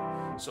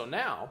right. So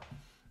now,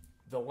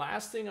 the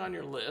last thing on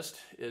your list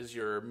is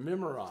your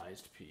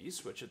memorized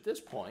piece, which at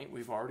this point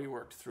we've already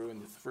worked through in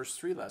the first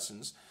 3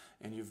 lessons,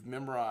 and you've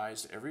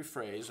memorized every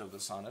phrase of the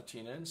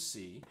sonatina in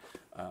C.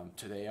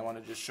 Today I want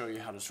to just show you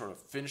how to sort of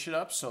finish it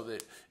up so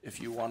that if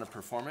you want to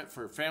perform it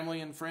for family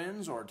and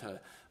friends or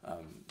to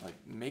like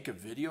make a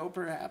video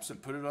perhaps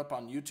and put it up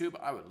on YouTube,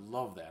 I would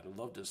love that. I'd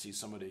love to see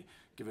somebody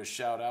give a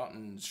shout out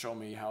and show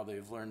me how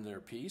they've learned their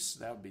piece.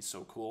 That would be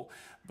so cool.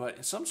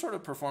 But some sort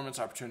of performance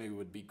opportunity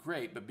would be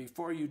great. But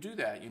before you do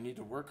that, you need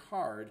to work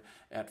hard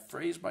at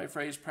phrase by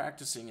phrase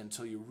practicing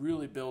until you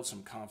really build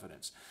some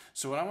confidence.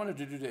 So what I want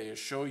to do today is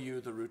show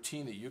you the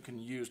routine that you can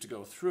use to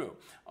go through.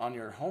 On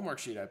your homework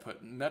sheet, I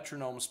put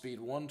metronome speed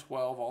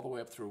 112 all the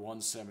way up through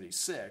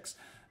 176.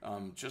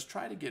 Just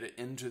try to get it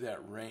into that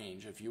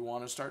range. If you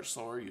want to start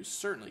slower, you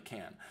certainly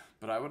can.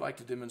 But I would like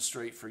to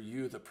demonstrate for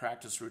you the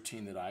practice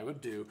routine that I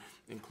would do,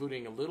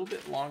 including a little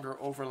bit longer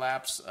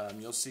overlaps.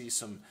 You'll see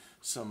some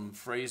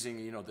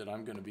phrasing, that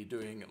I'm going to be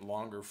doing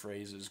longer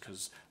phrases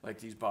because like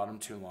these bottom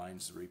 2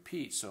 lines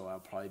repeat. So I'll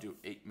probably do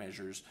 8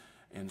 measures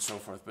and so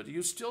forth. But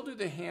you still do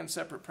the hand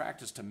separate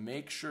practice to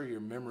make sure your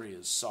memory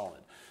is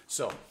solid.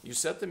 So you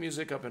set the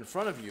music up in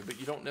front of you, but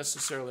you don't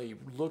necessarily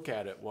look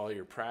at it while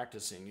you're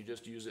practicing. You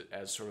just use it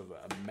as sort of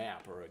a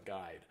map or a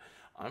guide.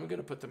 I'm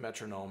going to put the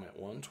metronome at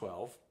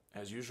 112.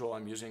 As usual,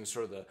 I'm using the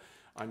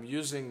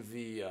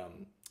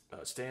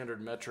standard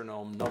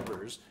metronome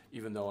numbers,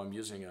 even though I'm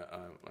using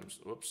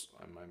whoops,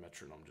 my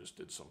metronome just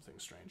did something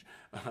strange.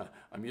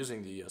 I'm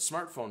using the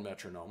smartphone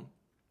metronome,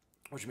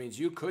 which means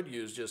you could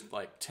use just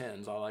like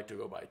 10s. I like to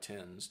go by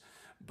 10s.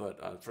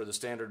 But for the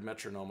standard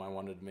metronome, I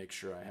wanted to make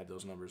sure I had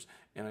those numbers.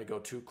 And I go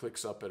 2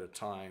 clicks up at a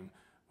time,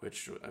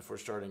 which if we're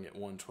starting at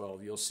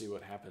 112, you'll see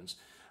what happens.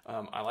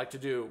 I like to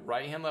do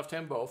right hand, left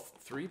hand both,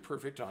 3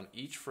 perfect on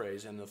each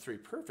phrase, and the 3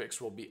 perfects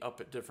will be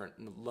up at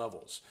different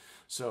levels.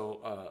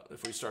 So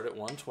if we start at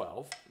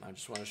 112, I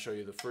just want to show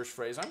you the first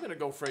phrase. I'm going to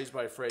go phrase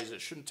by phrase.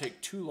 It shouldn't take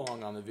too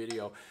long on the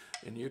video,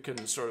 and you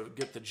can sort of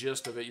get the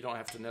gist of it. You don't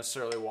have to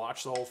necessarily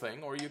watch the whole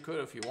thing, or you could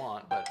if you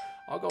want, but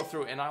I'll go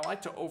through, and I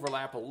like to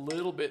overlap a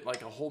little bit,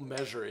 like a whole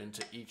measure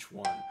into each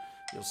one.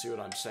 You'll see what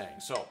I'm saying.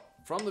 So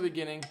from the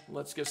beginning,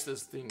 let's get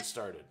this thing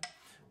started.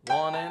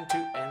 1 and 2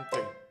 and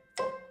 3.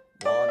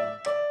 1.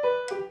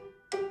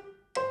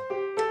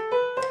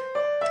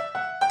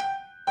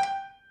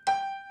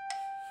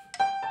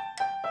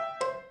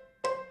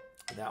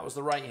 That was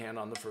the right hand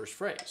on the first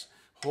phrase.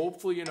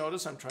 Hopefully you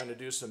notice I'm trying to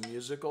do some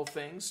musical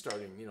things,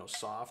 starting,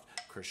 soft,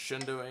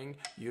 crescendoing.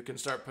 You can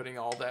start putting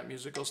all that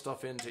musical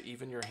stuff into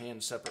even your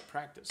hand separate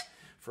practice.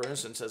 For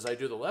instance, as I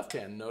do the left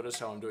hand, notice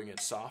how I'm doing it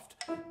soft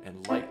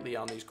and lightly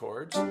on these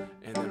chords,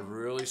 and then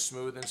really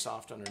smooth and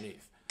soft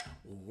underneath.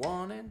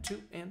 1 and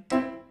 2 and 3.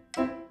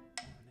 1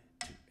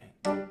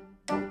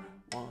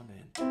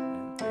 and 2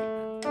 and 3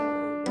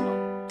 and 4.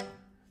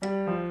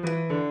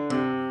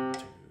 1,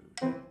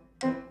 2.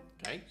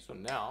 Okay, so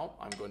now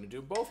I'm going to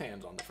do both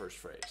hands on the first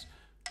phrase.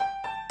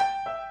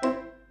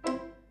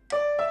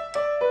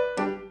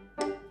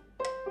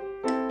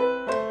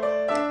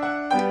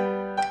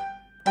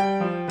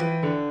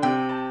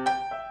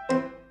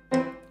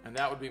 And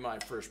that would be my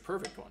first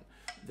perfect one.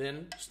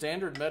 Then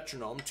standard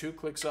metronome, 2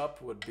 clicks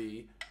up would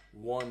be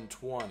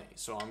 120.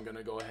 So I'm going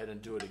to go ahead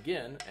and do it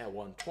again at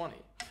 120.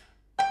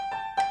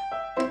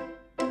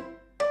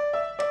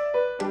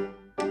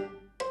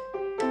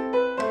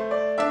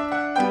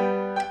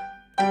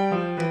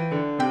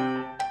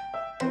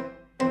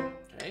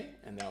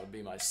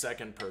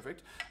 second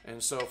perfect.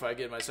 And so if I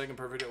get my second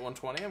perfect at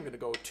 120, I'm going to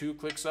go 2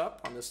 clicks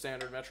up on the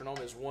standard metronome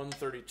is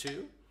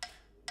 132.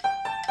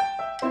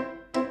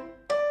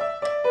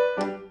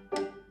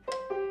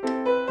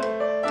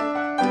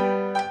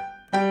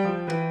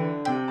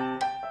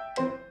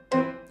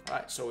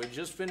 So we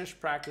just finished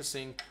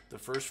practicing the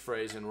first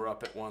phrase and we're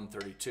up at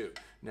 132.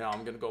 Now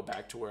I'm going to go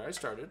back to where I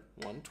started,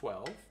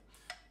 112,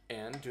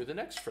 and do the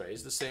next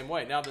phrase the same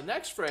way. Now the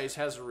next phrase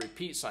has a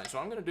repeat sign. So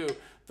I'm going to do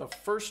the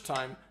first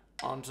time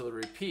onto the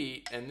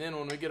repeat, and then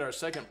when we get our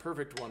second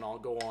perfect one, I'll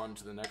go on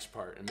to the next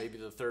part, and maybe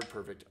the third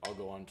perfect, I'll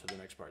go on to the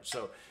next part.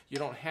 So you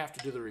don't have to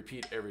do the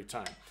repeat every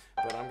time,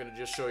 but I'm going to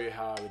just show you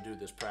how I would do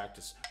this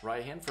practice.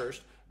 Right hand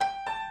first.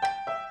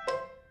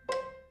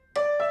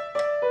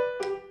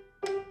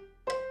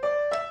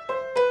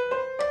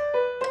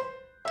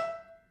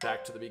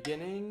 Back to the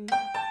beginning.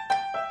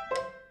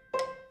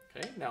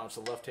 Okay, now it's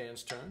the left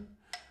hand's turn.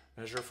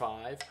 Measure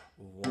 5.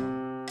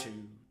 1, 2,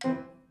 1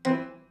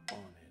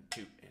 and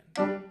 2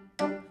 and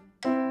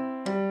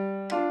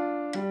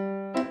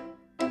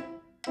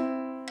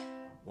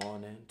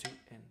 1 and 2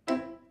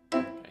 and.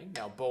 Okay,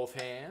 now both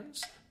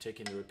hands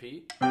taking the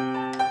repeat.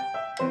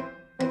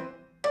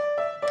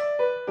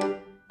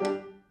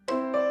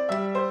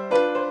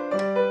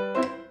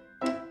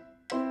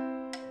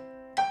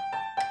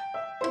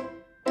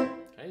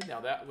 Now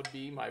that would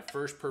be my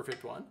first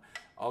perfect one.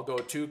 I'll go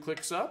 2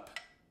 clicks up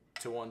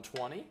to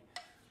 120,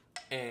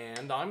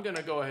 and I'm going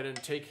to go ahead and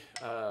take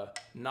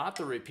not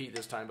the repeat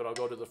this time, but I'll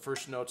go to the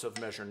first notes of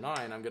measure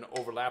 9. I'm going to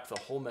overlap the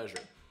whole measure.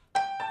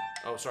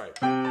 Oh, sorry.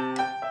 And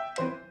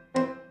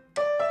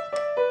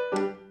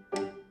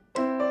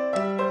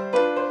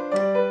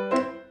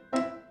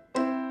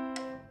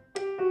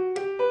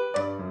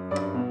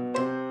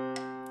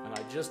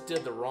I just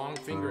did the wrong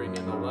fingering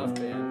in the left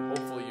hand.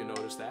 Hopefully you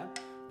noticed that.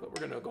 But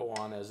we're going to go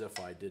on as if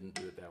I didn't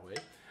do it that way.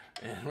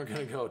 And we're going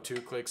to go 2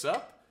 clicks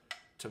up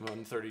to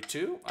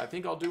 132. I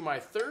think I'll do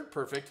my third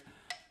perfect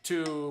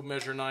to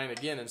measure 9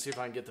 again and see if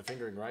I can get the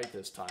fingering right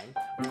this time.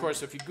 Of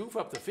course, if you goof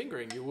up the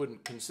fingering, you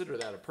wouldn't consider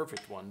that a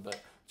perfect one,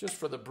 but just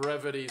for the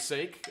brevity's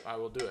sake, I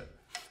will do it.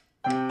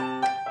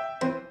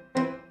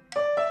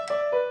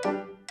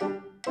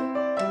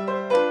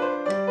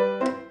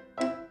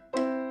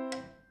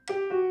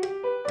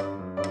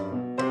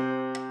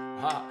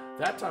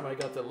 That time I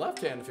got the left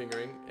hand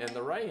fingering and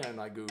the right hand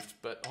I goofed,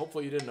 but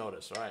hopefully you didn't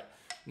notice. All right.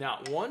 Now,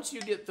 once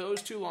you get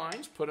those 2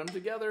 lines, put them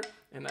together,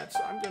 and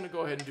I'm going to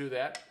go ahead and do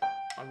that.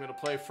 I'm going to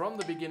play from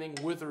the beginning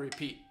with a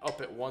repeat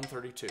up at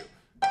 132.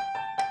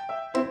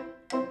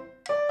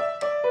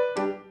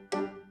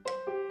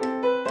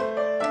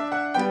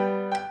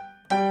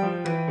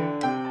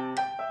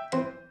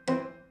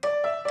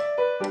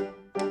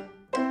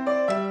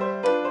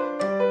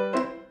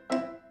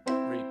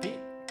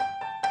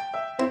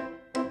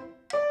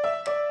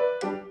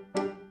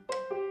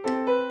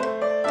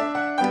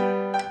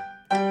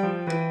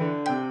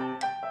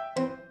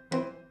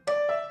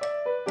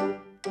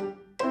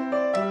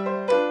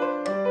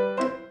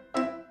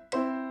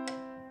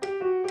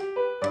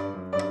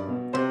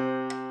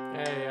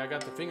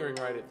 Fingering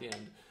right at the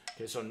end.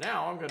 Okay, so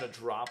now I'm going to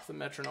drop the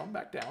metronome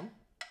back down.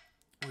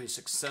 We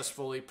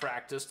successfully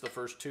practiced the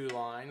first 2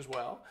 lines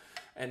well,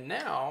 and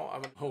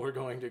now we're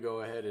going to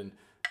go ahead and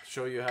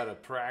show you how to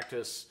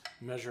practice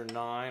measure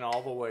 9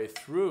 all the way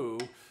through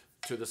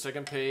to the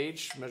second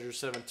page, measure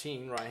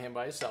 17, right hand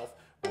by itself.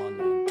 1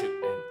 and 2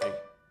 and 3.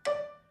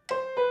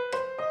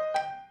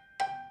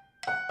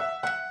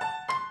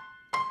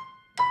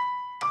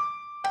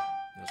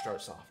 Now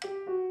start soft.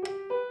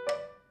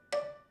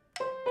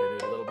 Get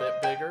it a little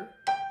bit bigger.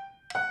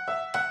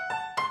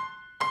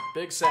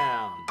 Big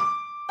sound.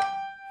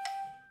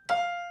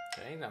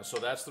 Okay, now so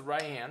that's the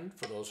right hand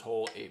for those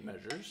whole 8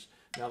 measures.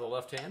 Now the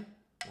left hand.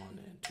 1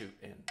 and 2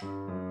 and.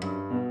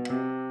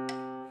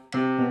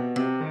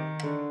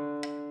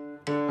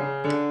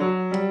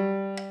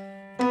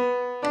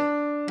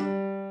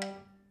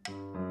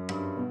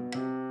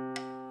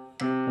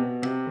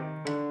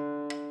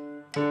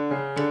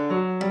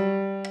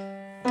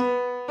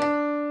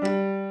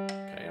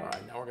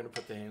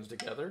 Put the hands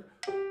together.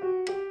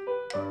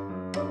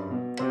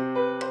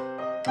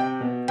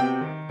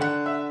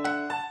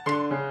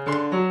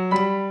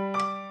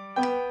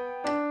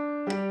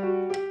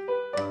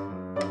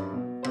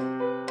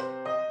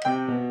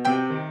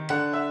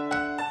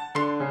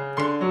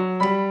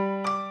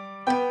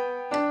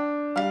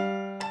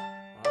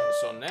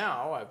 So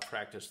now I've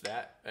practiced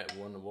that at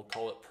one, we'll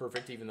call it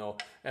perfect, even though,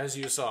 as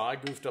you saw, I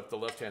goofed up the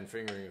left-hand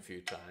fingering a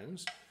few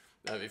times.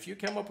 If you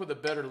come up with a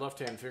better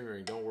left-hand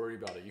fingering, don't worry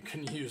about it. You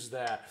can use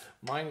that.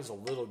 Mine is a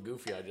little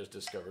goofy, I just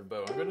discovered,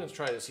 but I'm going to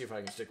try to see if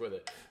I can stick with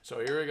it. So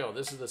here we go.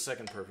 This is the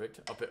second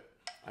perfect.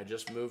 I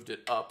just moved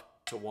it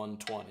up to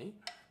 120,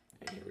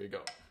 and here we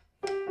go.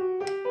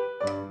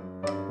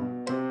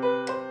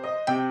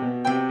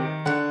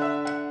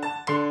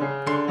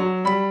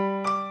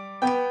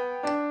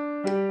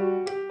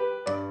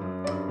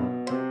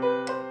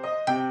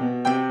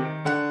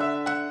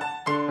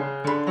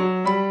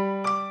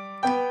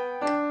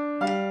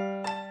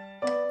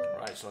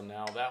 So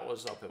now that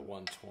was up at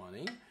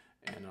 120,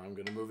 and I'm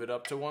going to move it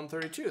up to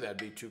 132. That'd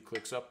be 2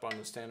 clicks up on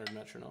the standard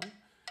metronome.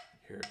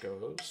 Here it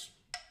goes.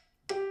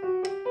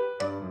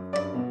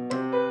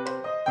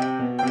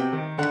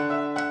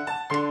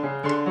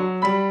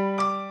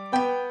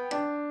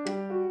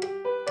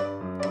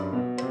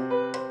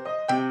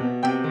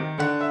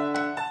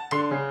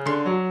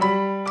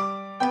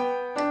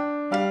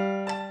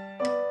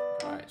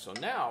 So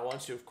now,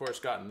 once you've, of course,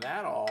 gotten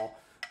that all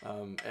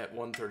at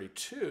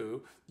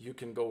 132, you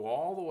can go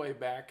all the way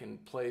back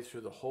and play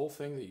through the whole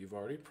thing that you've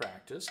already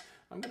practiced.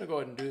 I'm going to go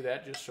ahead and do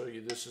that, just show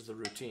you this is the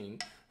routine.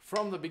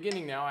 From the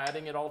beginning now,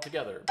 adding it all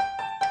together.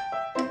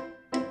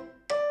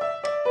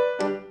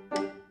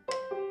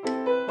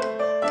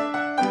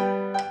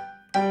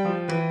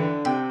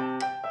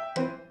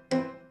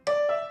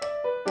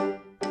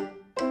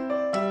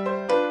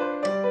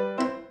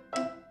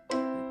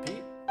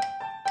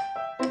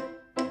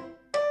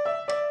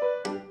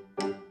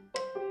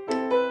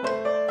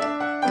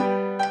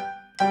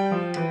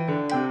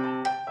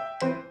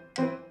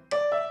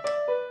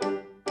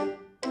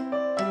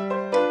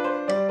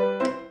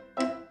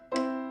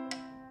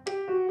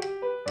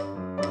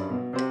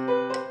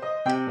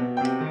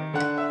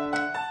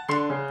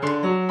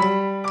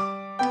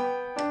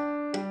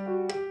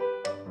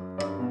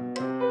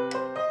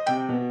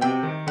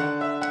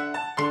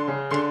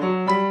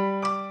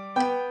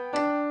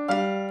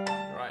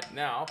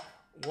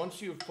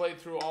 Once you've played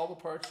through all the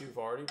parts you've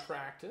already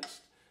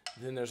practiced,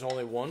 then there's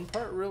only one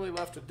part really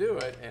left to do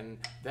it, and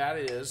that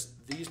is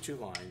these 2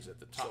 lines at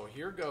the top. So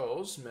here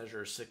goes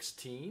measure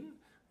 16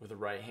 with the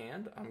right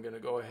hand. I'm going to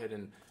go ahead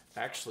and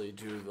actually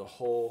do the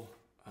whole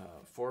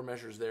 4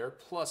 measures there,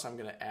 plus I'm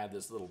going to add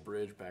this little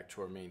bridge back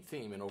to our main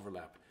theme and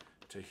overlap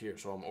to here.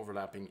 So I'm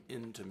overlapping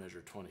into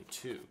measure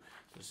 22.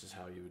 This is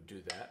how you would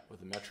do that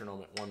with a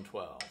metronome at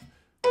 112.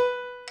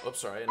 Oops,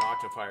 sorry, an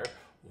octave higher.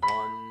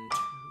 1, 2.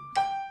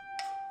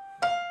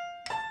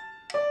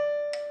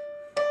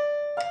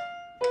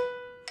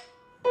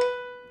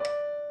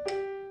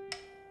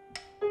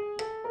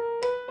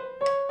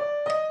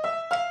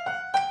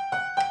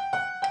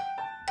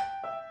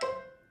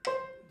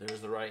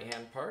 There's the right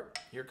hand part.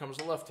 Here comes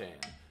the left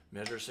hand.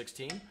 Measure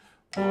 16.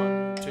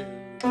 1, 2, 3,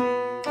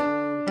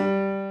 4.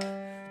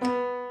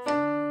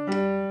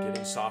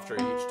 Getting softer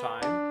each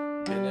time.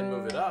 And then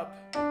move it up.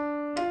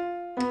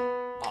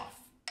 Off.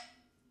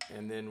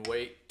 And then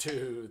wait.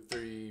 2,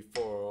 3,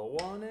 4.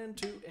 1 and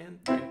 2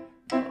 and 3.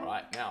 All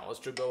right, now let's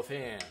do both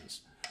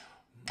hands.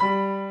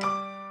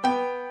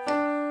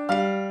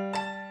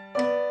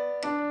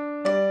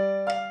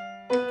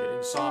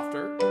 Getting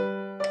softer.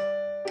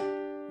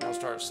 Now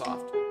start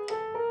soft.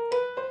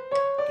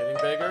 Getting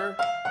bigger,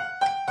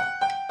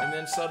 and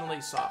then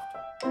suddenly soft.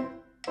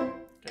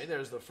 Okay,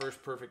 there's the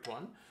first perfect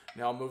one.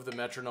 Now I'll move the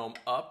metronome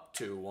up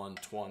to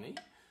 120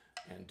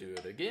 and do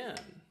it again.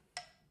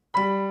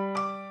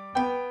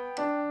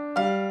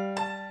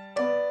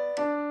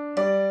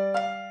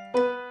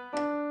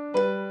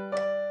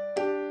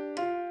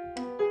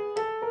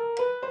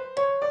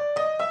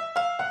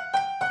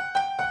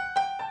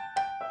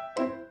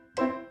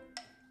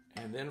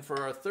 And then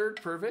for our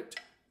third perfect,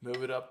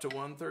 move it up to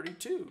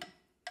 132.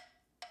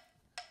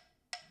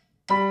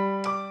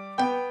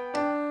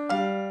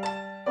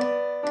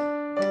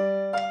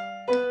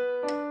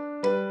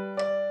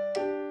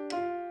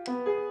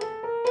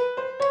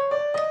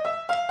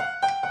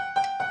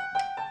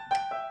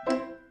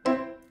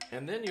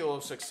 And then you'll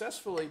have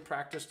successfully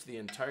practiced the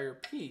entire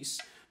piece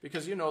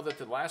because you know that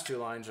the last 2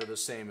 lines are the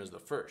same as the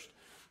first.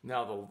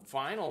 Now the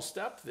final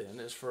step then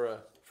is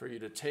for you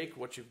to take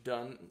what you've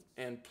done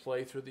and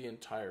play through the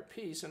entire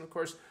piece. And of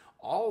course,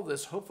 all of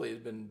this hopefully has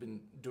been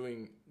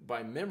doing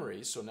by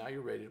memory, so now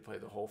you're ready to play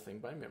the whole thing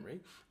by memory.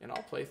 And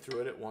I'll play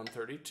through it at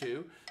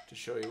 132 to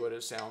show you what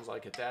it sounds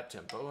like at that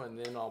tempo, and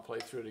then I'll play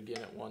through it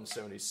again at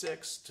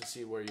 176 to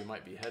see where you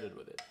might be headed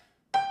with it.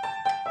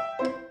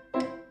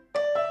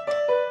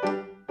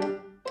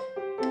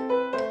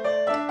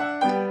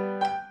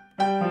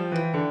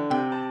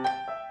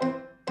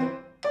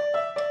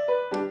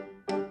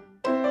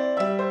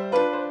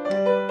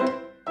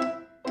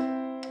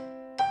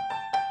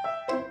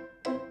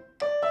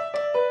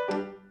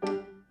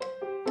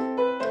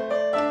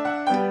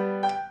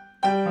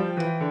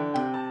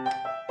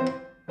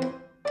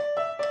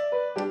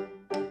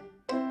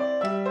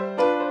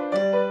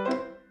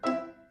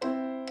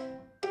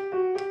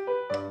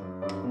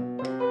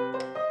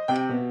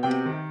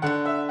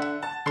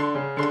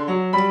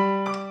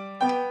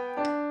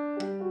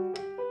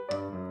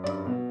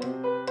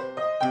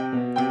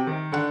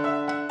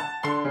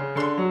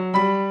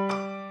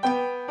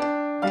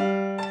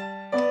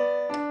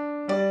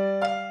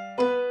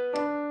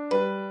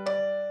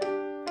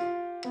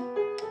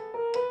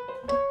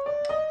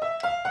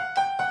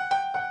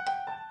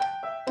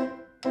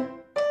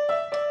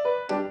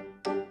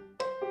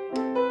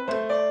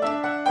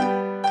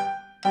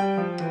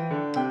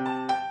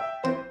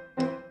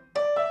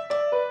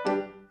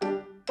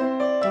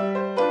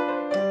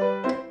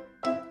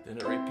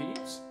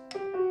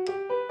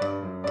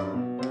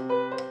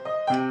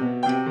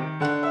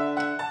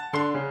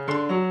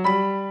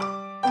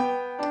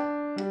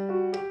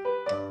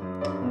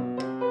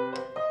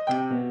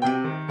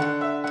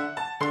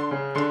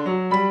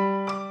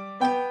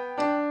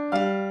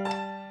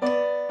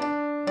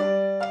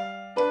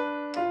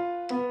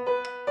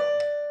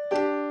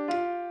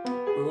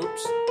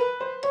 Oops.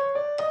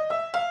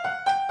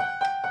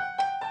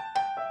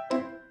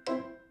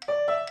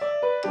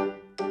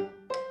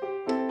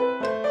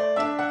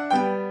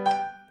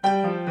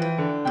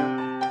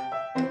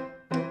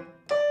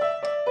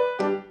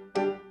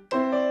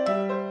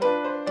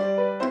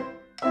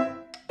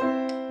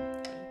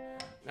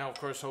 Now, of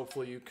course,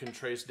 hopefully you can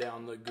trace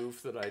down the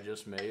goof that I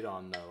just made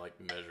on like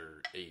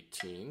measure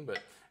 18. But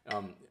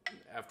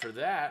after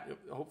that,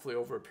 hopefully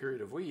over a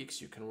period of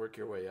weeks, you can work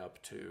your way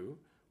up to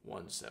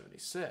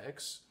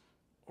 176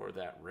 or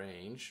that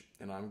range.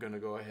 And I'm going to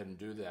go ahead and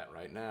do that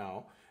right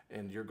now.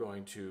 And you're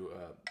going to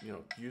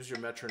use your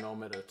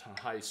metronome at a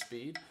high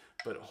speed,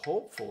 but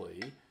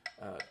hopefully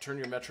turn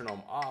your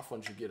metronome off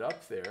once you get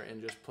up there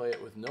and just play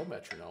it with no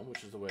metronome,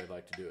 which is the way I'd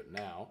like to do it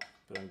now.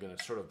 But I'm going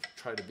to sort of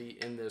try to be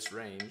in this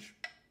range.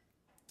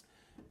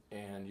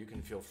 And you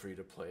can feel free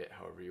to play it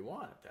however you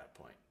want at that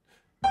point.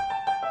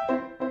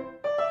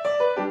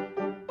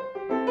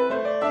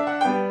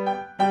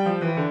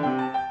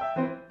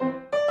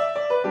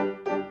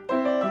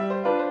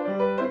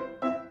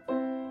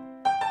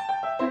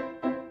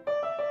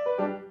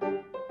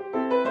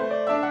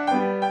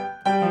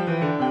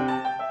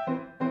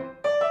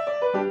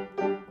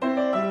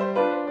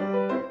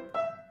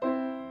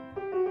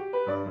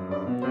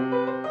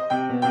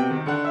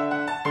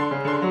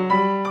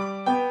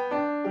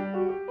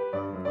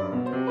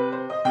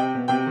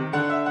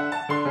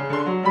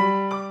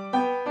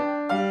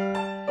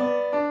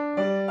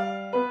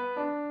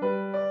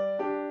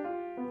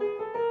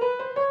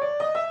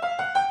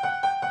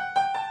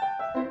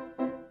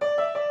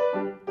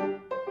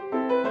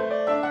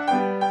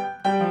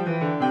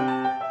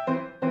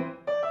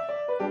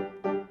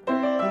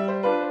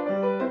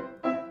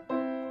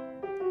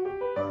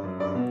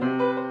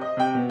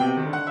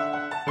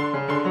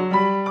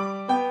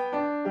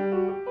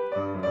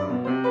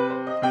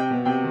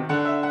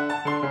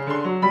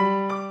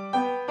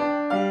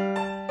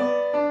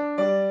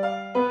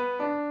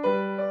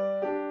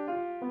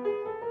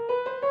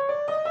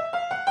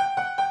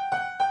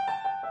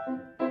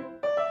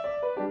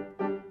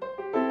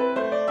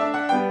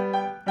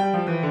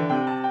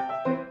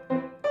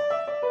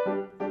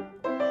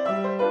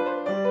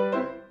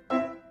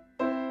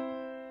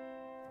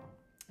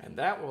 And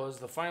that was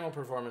the final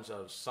performance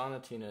of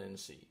Sonatina in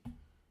C.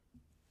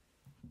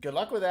 Good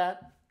luck with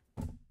that.